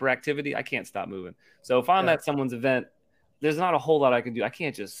hyperactivity. I can't stop moving. So if I'm at someone's event, there's not a whole lot I can do. I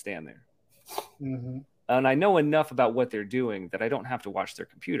can't just stand there. Mm-hmm. And I know enough about what they're doing that I don't have to watch their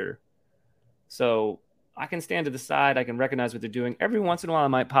computer. So I can stand to the side. I can recognize what they're doing. Every once in a while, I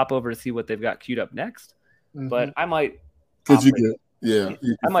might pop over to see what they've got queued up next. Mm-hmm. But I might. I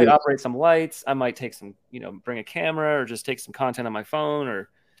might operate some lights. I might take some, bring a camera or just take some content on my phone or,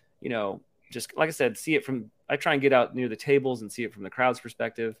 just like I said, I try and get out near the tables and see it from the crowd's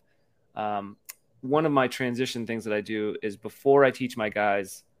perspective. One of my transition things that I do is before I teach my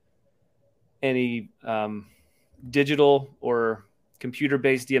guys any digital or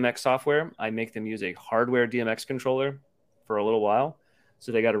computer-based DMX software, I make them use a hardware DMX controller for a little while.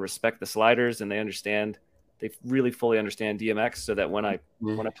 So they got to respect the sliders and they really fully understand DMX, so that when I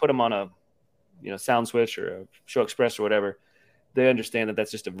put them on a sound switch or a Show Express or whatever, they understand that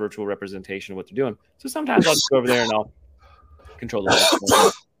that's just a virtual representation of what they're doing. So sometimes I'll just go over there and I'll control the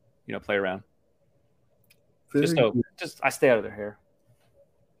lights, play around. I stay out of their hair.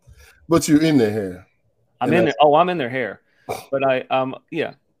 But you're in their hair. I'm in there. Oh, I'm in their hair, but a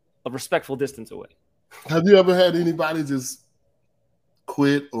respectful distance away. Have you ever had anybody just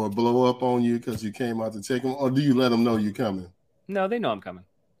quit or blow up on you because you came out to check them, or do you let them know you're coming? No, they know I'm coming.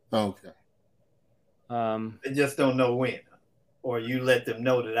 Okay. They just don't know when, or you let them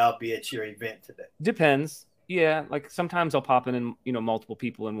know that I'll be at your event today. Depends. Yeah, like sometimes I'll pop in, multiple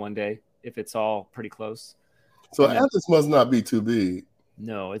people in one day if it's all pretty close. So Athens must not be too big.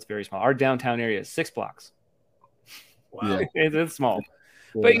 No, it's very small. Our downtown area is 6 blocks. Wow, yeah. It's small.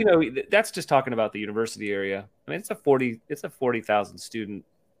 Yeah. But that's just talking about the university area. I mean, it's a 40,000 student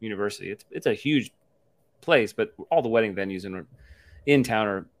university. It's a huge place, but all the wedding venues in town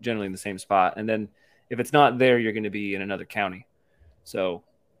are generally in the same spot. And then if it's not there, you're going to be in another county. So,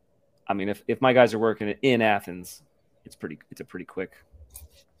 I mean, if my guys are working in Athens, it's a pretty quick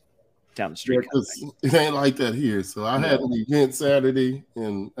down the street. Yeah, it ain't like that here. So I had an event Saturday,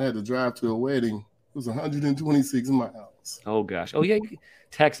 and I had to drive to a wedding. It was 126 miles. Oh gosh. Oh yeah,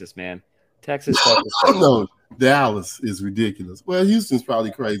 Texas, man. Texas. No, Dallas is ridiculous. Well, Houston's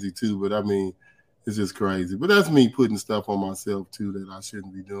probably crazy too, but I mean, it's just crazy. But that's me putting stuff on myself too that I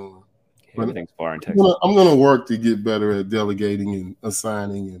shouldn't be doing. Everything's far in Texas. I'm gonna work to get better at delegating and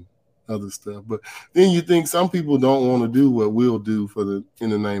assigning and other stuff. But then you think some people don't want to do what we'll do in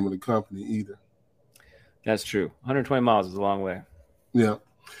the name of the company either. That's true. 120 miles is a long way. Yeah.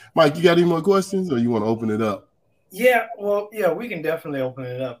 Mike, you got any more questions, or you want to open it up? Yeah, well, we can definitely open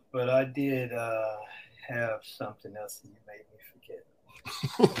it up. But I did have something else that you made me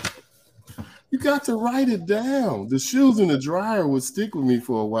forget. You got to write it down. The shoes in the dryer would stick with me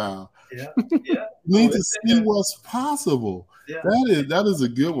for a while. Yeah. You need to see what's possible. Yeah. That is a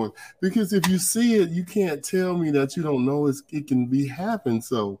good one, because if you see it, you can't tell me that you don't know it can be happen.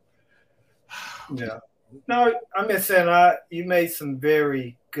 So, yeah. No, I'm just saying you made some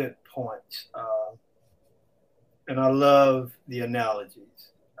very good points, and I love the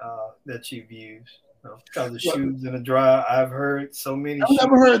analogies that you've used. Because the shoes in the dryer, I've heard so many. I've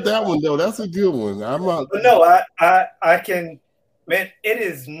never heard that one though. That's a good one. But no, I can. Man, it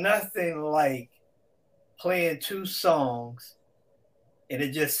is nothing like playing two songs, and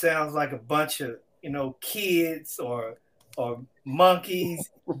it just sounds like a bunch of kids or monkeys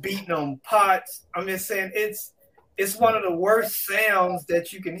beating on pots. I'm just saying it's one of the worst sounds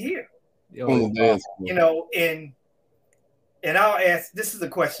that you can hear. And I'll ask. This is a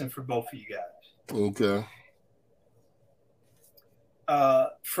question for both of you guys. Okay.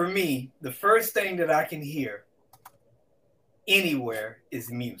 for me, the first thing that I can hear anywhere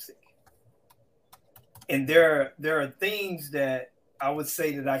is music. And there are things that I would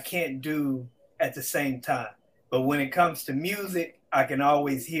say that I can't do at the same time. But when it comes to music, I can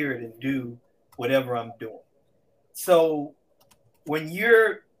always hear it and do whatever I'm doing. So when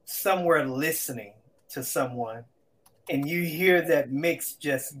you're somewhere listening to someone and you hear that mix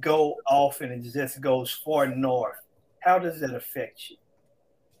just go off and it just goes far north, how does that affect you?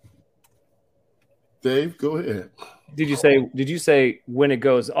 Dave, go ahead. Did you say when it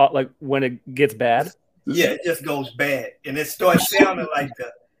goes like when it gets bad? Yeah, it just goes bad, and it starts sounding like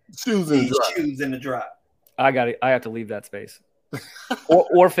the shoes in the drive. I got it. I have to leave that space,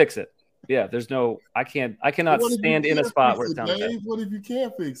 or fix it. Yeah, there's no. I cannot stand in a spot where it sounds bad. What if you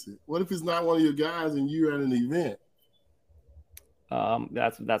can't fix it? What if it's not one of your guys and you're at an event?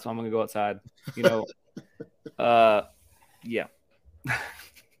 That's why I'm gonna go outside. You know, yeah.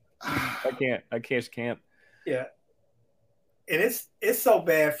 I can't. Yeah, and it's so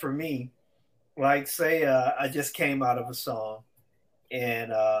bad for me. Like, say I just came out of a song,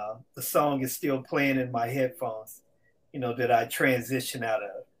 and the song is still playing in my headphones, that I transition out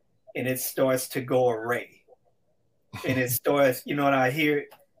of, and it starts to go array, and it starts, and I hear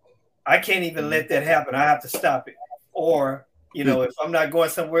it. I can't even let that happen. I have to stop it, or if I'm not going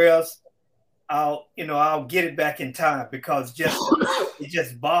somewhere else, I'll get it back in time, because it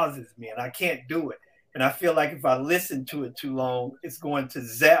just bothers me, and I can't do it. And I feel like if I listen to it too long, it's going to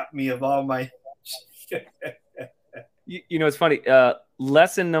zap me of all my. It's funny.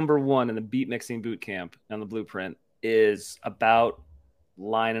 Lesson number 1 in the beat mixing boot camp on the blueprint is about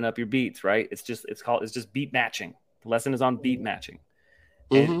lining up your beats, right? It's just beat matching. The lesson is on beat matching.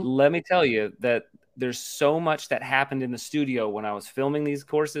 Mm-hmm. And let me tell you that there's so much that happened in the studio when I was filming these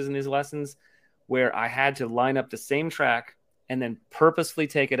courses and these lessons where I had to line up the same track and then purposefully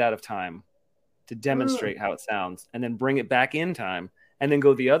take it out of time to demonstrate how it sounds, and then bring it back in time, and then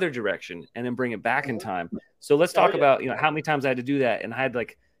go the other direction and then bring it back in time. So let's talk about, how many times I had to do that. And I had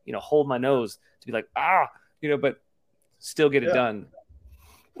hold my nose to be like, but still get it done.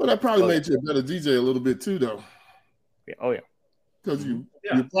 Well, that probably made you a better DJ a little bit too, though. Yeah. Oh yeah. Because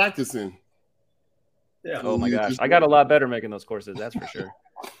you're practicing. Yeah. Oh my gosh. I got a lot better making those courses. That's for sure.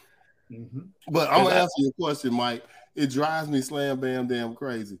 Mm-hmm. But I'm going to answer your question, Mike. It drives me slam bam damn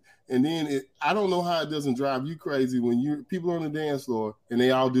crazy. And then I don't know how it doesn't drive you crazy when people are on the dance floor and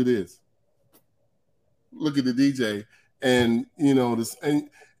they all do this. Look at the DJ, and this, and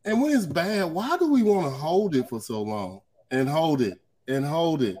when it's bad, why do we want to hold it for so long and hold it and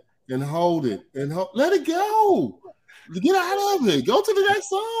hold it and hold it and let it go? Get out of it. Go to the next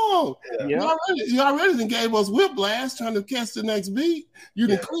song. Yeah. You already done gave us whiplash trying to catch the next beat. You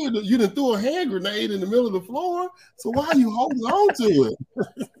done you done threw a hand grenade in the middle of the floor. So why are you holding on to it?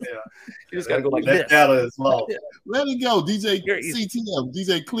 You just gotta go like this. Let it go, DJ CTM.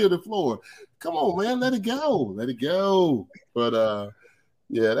 DJ clear the floor. Come on, man. Let it go. Let it go. But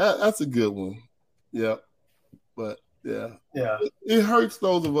that's a good one. Yeah. But it hurts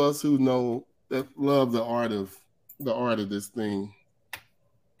those of us who know that love the art of this thing.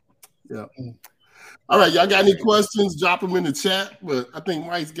 Yeah. All right, y'all got any questions? Drop them in the chat. But I think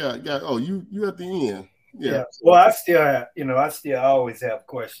Mike's got. Oh, you at the end. Yeah. Well, I still have. I still always have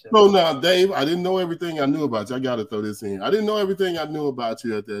questions. So now, Dave, I didn't know everything I knew about you. I got to throw this in. I didn't know everything I knew about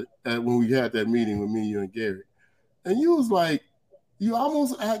you when we had that meeting with me, you and Gary, and you was like, you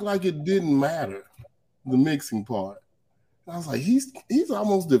almost act like it didn't matter, the mixing part. I was like, he's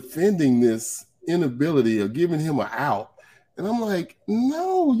almost defending this inability of giving him an out, and I'm like,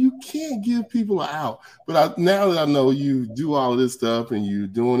 no, you can't give people an out. But now that I know you do all of this stuff and you're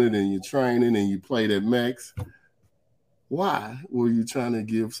doing it and you're training and you play that mix, why were you trying to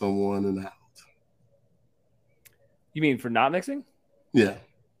give someone an out? You mean for not mixing? Yeah.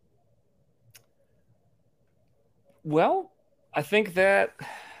 Well, I think that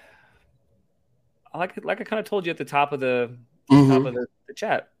like I kind of told you at the top of the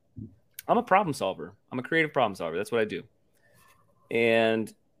chat, I'm a problem solver. I'm a creative problem solver. That's what I do.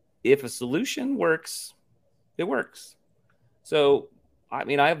 And if a solution works, it works. So,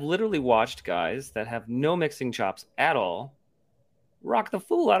 I've literally watched guys that have no mixing chops at all rock the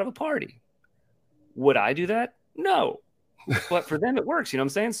fool out of a party. Would I do that? No. But for them, it works. You know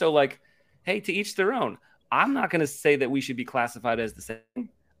what I'm saying? So, hey, to each their own. I'm not going to say that we should be classified as the same.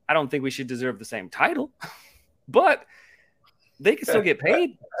 I don't think we should deserve the same title. But they can still get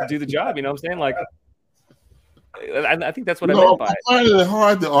paid to do the job. You know what I'm saying? I think that's what I meant by it. I find it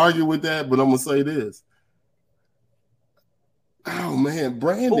hard to argue with that, but I'm going to say this. Oh man,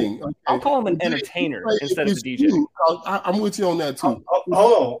 branding. Okay. I'll call him an entertainer instead of a DJ. I'm with you on that too.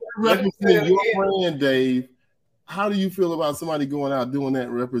 Hold on. Representing your brand, Dave. How do you feel about somebody going out doing that,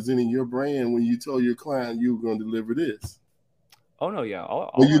 representing your brand when you told your client you were going to deliver this? Oh no, yeah.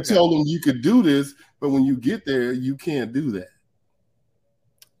 Well, you told them you could do this, but when you get there, you can't do that.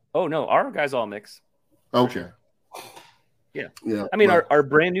 Oh no, our guys all mix. Okay. Yeah. Yeah. I mean, our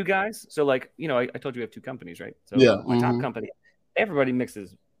brand new guys. So like, you know, I told you we have 2 companies, right? So yeah. My top company, everybody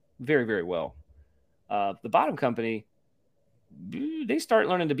mixes very, very well. The bottom company, they start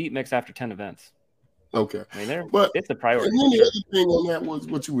learning to beat mix after 10 events. Okay. I mean, it's a priority. And then the other thing on that was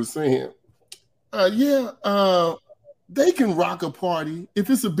what you were saying. They can rock a party. If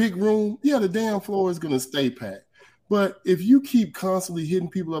it's a big room, the damn floor is going to stay packed. But if you keep constantly hitting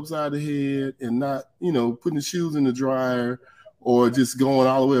people upside the head and not, putting the shoes in the dryer or just going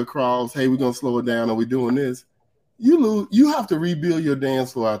all the way across, hey, we're going to slow it down or we're doing this, you lose. You have to rebuild your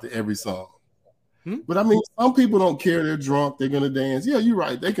dance floor after every song. But I mean, some people don't care. They're drunk. They're going to dance. Yeah, you're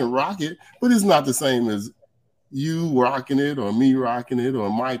right. They can rock it, but it's not the same as you rocking it or me rocking it or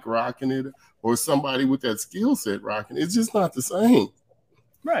Mike rocking it or somebody with that skill set rocking it. It's just not the same.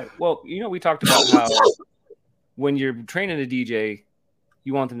 Right. Well, we talked about how when you're training a DJ,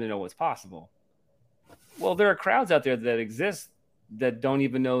 you want them to know what's possible. Well, there are crowds out there that exist that don't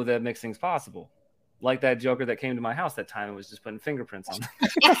even know that mixing's possible. Like that joker that came to my house that time and was just putting fingerprints on.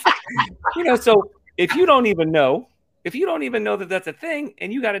 So if you don't even know that that's a thing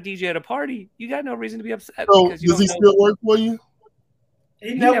and you got a DJ at a party, you got no reason to be upset. So does he still work for you?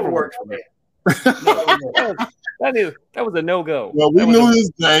 He never worked for me. That was a no-go. Well, we knew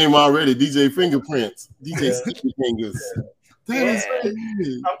his name already, DJ Fingerprints, DJ Sticky Fingers.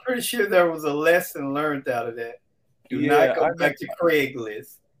 I'm pretty sure there was a lesson learned out of that. Do not go back to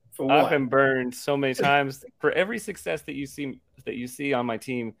Craigslist. I've been burned so many times. For every success that you see on my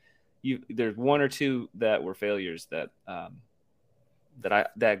team, there's 1 or 2 that were failures that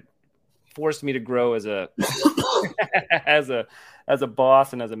forced me to grow as a as a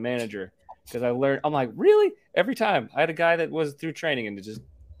boss and as a manager. Because I learned, I'm like, really? Every time I had a guy that was through training and just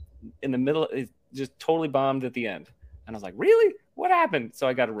in the middle, it just totally bombed at the end. And I was like, really? What happened? So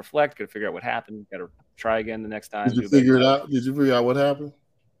I got to reflect, got to figure out what happened, got to try again the next time. Did you figure it out? Did you figure out what happened?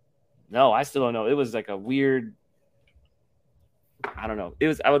 No, I still don't know. It was like a weird, I don't know. It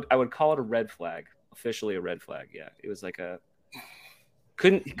was, I would call it a red flag, officially a red flag. Yeah. It was like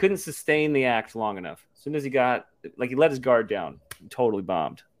couldn't sustain the act long enough. As soon as he let his guard down, he totally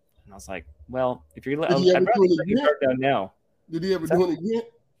bombed. And I was like, well, if you're I'd rather let your guard down now. Did he ever do it again?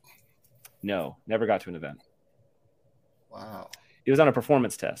 No, never got to an event. Wow. It was on a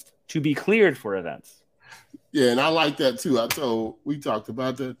performance test to be cleared for events. Yeah, and I like that too. We talked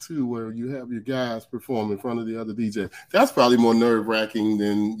about that too, where you have your guys perform in front of the other DJ. That's probably more nerve-wracking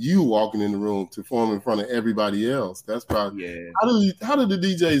than you walking in the room to perform in front of everybody else. That's probably How do the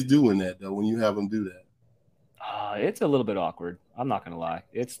DJs do in that though when you have them do that? It's a little bit awkward. I'm not gonna lie.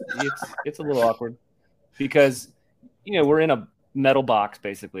 It's a little awkward because we're in a metal box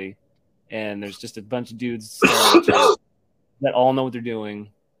basically, and there's just a bunch of dudes that all know what they're doing,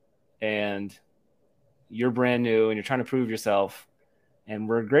 and you're brand new and you're trying to prove yourself, and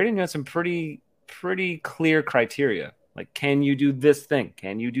we're grading you on some pretty clear criteria. Like, can you do this thing?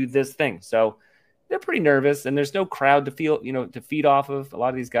 Can you do this thing? So they're pretty nervous, and there's no crowd to feed off of. A lot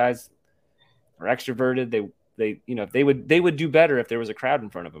of these guys are extroverted. They would do better if there was a crowd in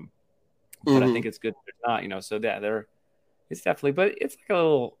front of them. But I think it's good if they're not, so it's definitely, but it's like a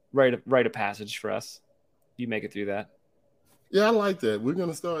little rite of passage for us. You make it through that. Yeah, I like that. We're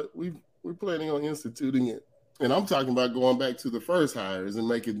gonna start. We're planning on instituting it, and I'm talking about going back to the first hires and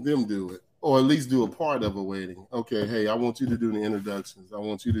making them do it, or at least do a part of a wedding. Okay, hey, I want you to do the introductions. I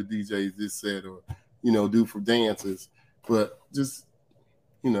want you to DJ this set, or do for dances. But just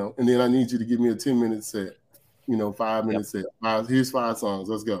and then I need you to give me a 10-minute set. 5-minute set. Here's 5 songs.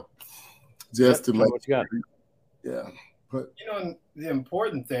 Let's go. Just to make what you got. Yeah, but the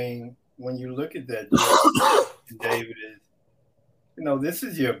important thing when you look at that, David, is this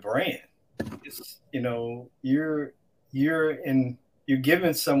is your brand. It's, you're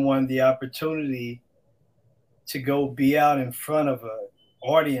giving someone the opportunity to go be out in front of an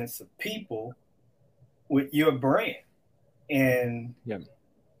audience of people with your brand, and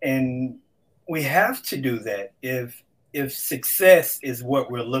we have to do that if success is what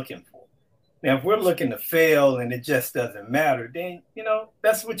we're looking for. Now, if we're looking to fail and it just doesn't matter, then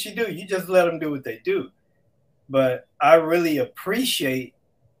that's what you do. You just let them do what they do. But I really appreciate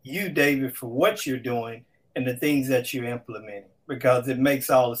you, David, for what you're doing and the things that you're implementing, because it makes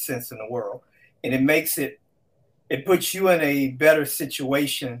all the sense in the world. And it makes it it puts you in a better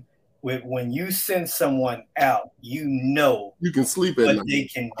situation with when you send someone out, you know You can sleep at what night. they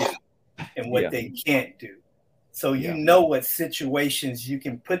can do and what Yeah. they can't do. So you Yeah. know what situations you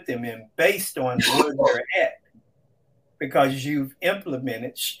can put them in based on where they're at, because you've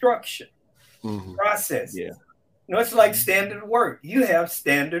implemented structure, processes. Yeah. You know, it's like standard work. You have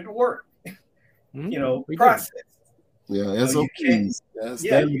standard work, Mhm. you know, We do. process. Yeah, So you can't- SOPs. yeah,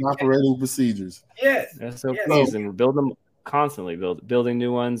 Standard you operating procedures. Yes. SOPs, yes. and we're building them constantly, building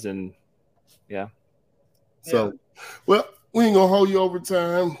new ones, and yeah. So, well, we ain't gonna hold you over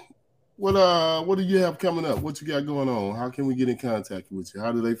time. What do you have coming up? What you got going on? How can we get in contact with you?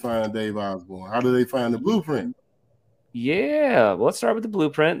 How do they find Dave Osborne? How do they find the blueprint? Yeah, well, let's start with the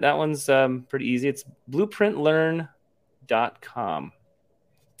blueprint. That one's pretty easy. It's blueprintlearn.com.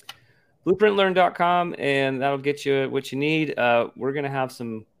 Blueprintlearn.com, and that'll get you what you need. We're going to have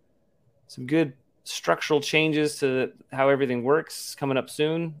some good structural changes to how everything works coming up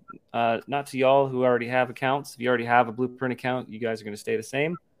soon. Not to y'all who already have accounts. If you already have a Blueprint account, you guys are going to stay the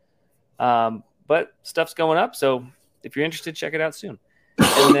same. But stuff's going up, so if you're interested, check it out soon.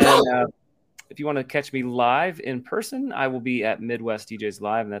 And then if you want to catch me live in person, I will be at Midwest DJs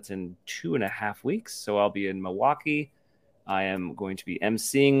Live, and that's in 2.5 weeks. So I'll be in Milwaukee. I am going to be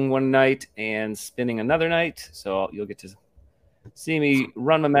emceeing one night and spinning another night. So you'll get to see me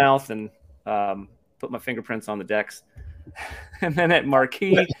run my mouth and put my fingerprints on the decks. And then at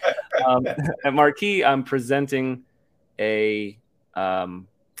Marquee, I'm presenting a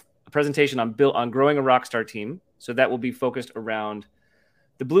presentation on growing a rockstar team. So that will be focused around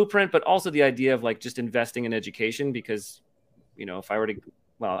the blueprint, but also the idea of like just investing in education, because, you know, if I already,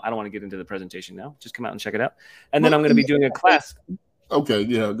 well, I don't want to get into the presentation now. Just come out and check it out. And then I'm going to be doing a class. Okay,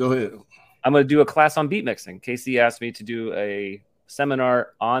 yeah, go ahead. I'm going to do a class on beat mixing. Casey asked me to do a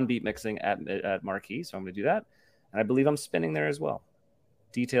seminar on beat mixing at Marquee, so I'm going to do that. And I believe I'm spinning there as well.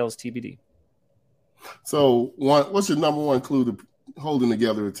 Details TBD. So, what's your number one clue to holding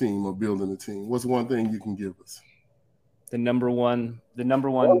together a team or building a team? What's one thing you can give us? The number one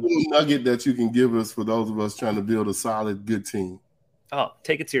nugget that you can give us for those of us trying to build a solid, good team. Oh,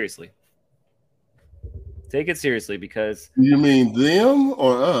 take it seriously. Take it seriously, because You mean them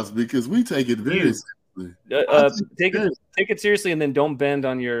or us? Because we take it very seriously. Take it seriously, and then don't bend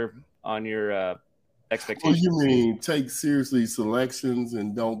on your expectations. Well, you mean take seriously selections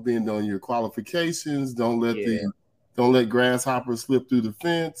and don't bend on your qualifications. Don't let grasshoppers slip through the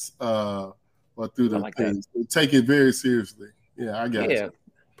fence or through the things. Take it very seriously. Yeah, I got you.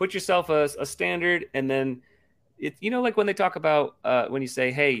 Put yourself a standard, and then it, you know, like when they talk about when you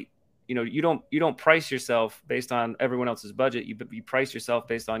say, hey, you know, you don't price yourself based on everyone else's budget. You price yourself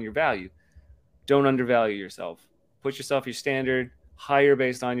based on your value. Don't undervalue yourself. Put yourself your standard. Hire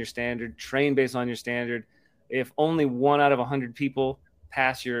based on your standard. Train based on your standard. If only 1 out of 100 people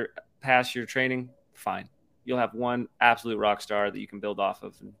pass your training, fine. You'll have one absolute rock star that you can build off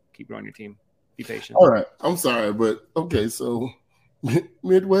of and keep growing your team. Be patient. All right. I'm sorry, but okay. So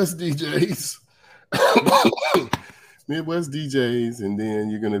Midwest DJs, Midwest DJs, and then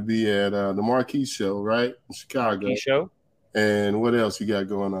you're going to be at the Marquee Show, right? In Chicago. Marquee Show. And what else you got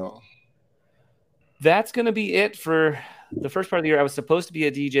going on? That's going to be it for the first part of the year. I was supposed to be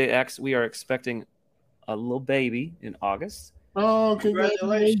a DJ X. We are expecting a little baby in August. Oh,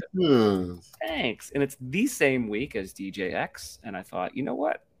 congratulations. Thanks. And it's the same week as DJ X. And I thought, you know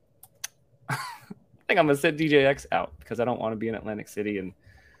what? I think I'm going to set DJ X out because I don't want to be in Atlantic City and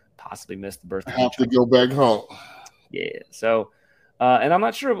possibly miss the birthday. I have to go back home. Yeah. So, and I'm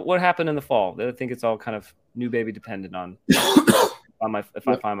not sure what happened in the fall. I think it's all kind of new baby dependent on if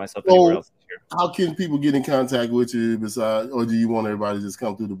I find myself anywhere else this year. How can people get in contact with you besides, or do you want everybody to just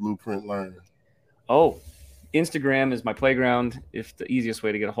come through the Blueprint Learn? Oh, Instagram is my playground. If the easiest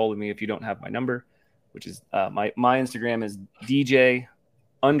way to get a hold of me, if you don't have my number, which is my Instagram is DJ_David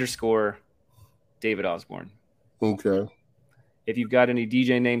Osborne. Okay. If you've got any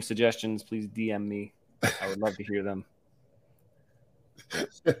DJ name suggestions, please DM me. I would love to hear them.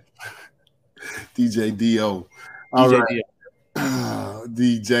 DJ D.O. All right.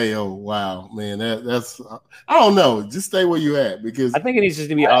 DJO. Wow, man. That's I don't know. Just stay where you at, because I think it needs just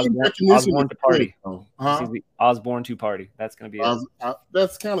to be Osborne to party. Huh? Osborne to party. That's going to be it.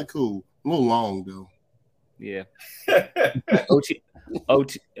 That's kind of cool. A little long though. Yeah.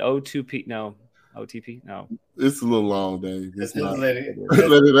 O2P. No. OTP. No. It's a little long, Dave. It's not. Let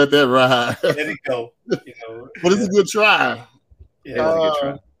that ride. Let it go. You know. But it's a good try. Yeah, it's a good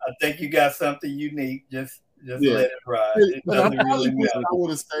try. I think you got something unique. Just let it ride. I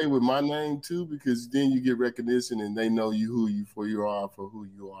would have stayed with my name too, because then you get recognition and they know you who you are for who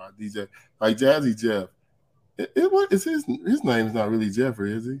you are. DJ like Jazzy Jeff. What is his name? Is not really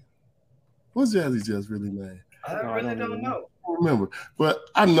Jeffrey, is he? What's Jazzy Jeff's really name? I really don't know. I don't remember, but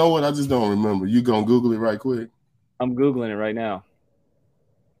I know it. I just don't remember. You gonna Google it right quick? I'm Googling it right now.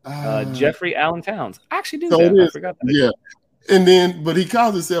 Jeffrey Allen Towns. I actually do So that. I forgot that. Yeah. And then, but he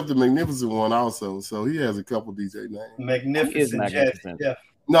calls himself the Magnificent One also. So he has a couple DJ names. Magnificent. Magnificent.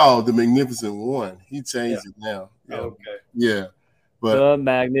 No, the Magnificent One. He changed it now. Yeah. Okay. Yeah. But the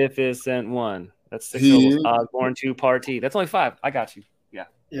Magnificent One. That's 6 syllables. Osborne 2 Party. That's only 5. I got you. Yeah.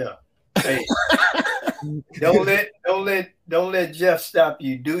 Yeah. Hey. don't let Jeff stop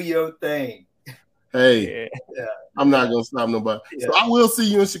you. Do your thing. Hey. Yeah. I'm not gonna stop nobody. Yeah. So I will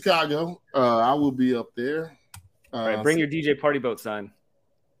see you in Chicago. I will be up there. All right, bring your DJ Party Boat sign.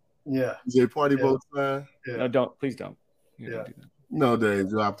 Yeah. DJ Party Boat sign. Yeah. No, don't. Please don't. Yeah. No, Dave,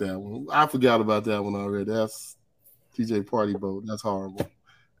 drop that one. I forgot about that one already. That's DJ Party Boat. That's horrible.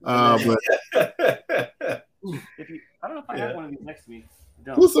 But I don't know if I have one of these next to me.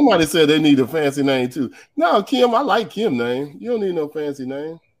 Who somebody said they need a fancy name too. No, Kim, I like Kim name. You don't need no fancy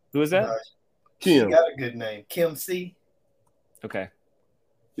name. Who is that? Kim. She got a good name. Kim C. Okay.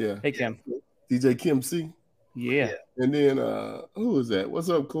 Yeah. Hey, Kim. DJ Kim C. Yeah. And then who is that? What's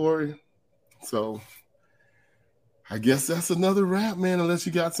up, Corey? So I guess that's another wrap, man, unless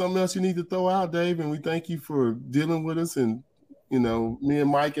you got something else you need to throw out, Dave. And we thank you for dealing with us and, you know, me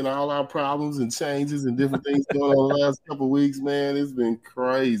and Mike and all our problems and changes and different things going on the last couple of weeks, man. It's been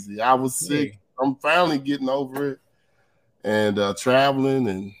crazy. I was sick. I'm finally getting over it and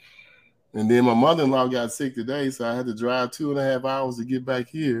traveling. And then my mother-in-law got sick today, so I had to drive 2.5 hours to get back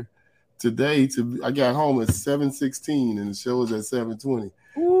here today. I got home at 7:16 and the show was at 7:20.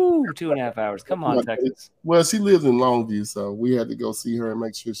 Ooh, 2.5 hours. Come on, Texas. Well, she lives in Longview, so we had to go see her and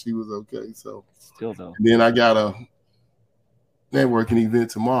make sure she was okay. So still though. And then I got a networking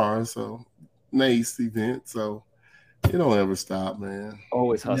event tomorrow, so NACE event. So it don't ever stop, man.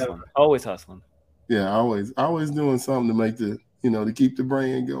 Always hustling. Never. Always hustling. Yeah, always doing something to make to keep the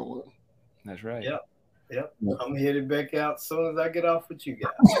brain going. That's right. Yep. I'm headed back out as soon as I get off with you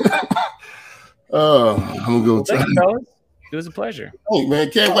guys. I'm gonna go. Thank you, fellas. It was a pleasure. Hey, man,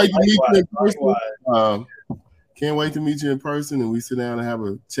 can't wait to meet you in person. Can't wait to meet you in person and we sit down and have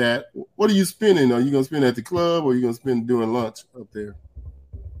a chat. What are you spending? Are you gonna spend at the club or are you gonna spend during lunch up there?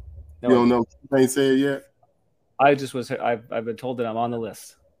 No, you don't know. You ain't said yet. I've been told that I'm on the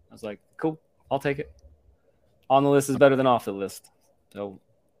list. I was like, cool, I'll take it. On the list is better than off the list. So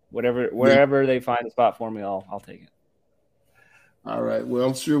wherever they find a spot for me, I'll take it. All right. Well,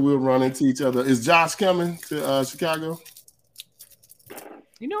 I'm sure we'll run into each other. Is Josh coming to Chicago?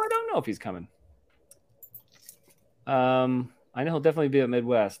 I don't know if he's coming. I know he'll definitely be at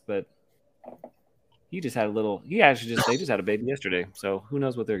Midwest, but they just had a baby yesterday. So who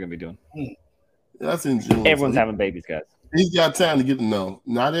knows what they're going to be doing. That's in June. Everyone's having babies, guys. He's got time to get to know.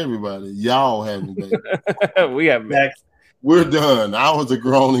 Not everybody. Y'all having babies. We have babies. We're done. I was a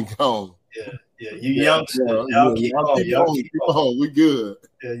grown and gone. Yeah. You youngsters. Y'all keep on. We good.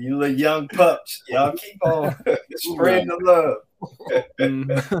 Yeah, you little young pups. Y'all keep on spreading the love.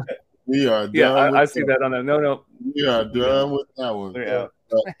 We are done. Yeah, I see that on that. No. We are done with that one. Yeah.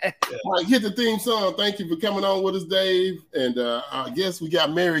 Mike, hit the theme song. Thank you for coming on with us, Dave. And I guess we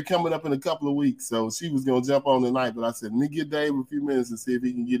got Mary coming up in a couple of weeks. So she was going to jump on tonight. But I said, let me get Dave a few minutes and see if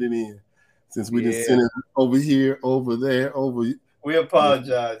he can get it in. Since we just sent it over here, over there, over. We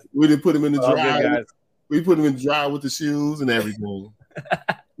apologize. We didn't put him in the dry. We put him in the dry with the shoes and everything. All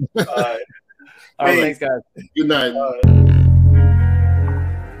right. All right, thanks, guys. Good night.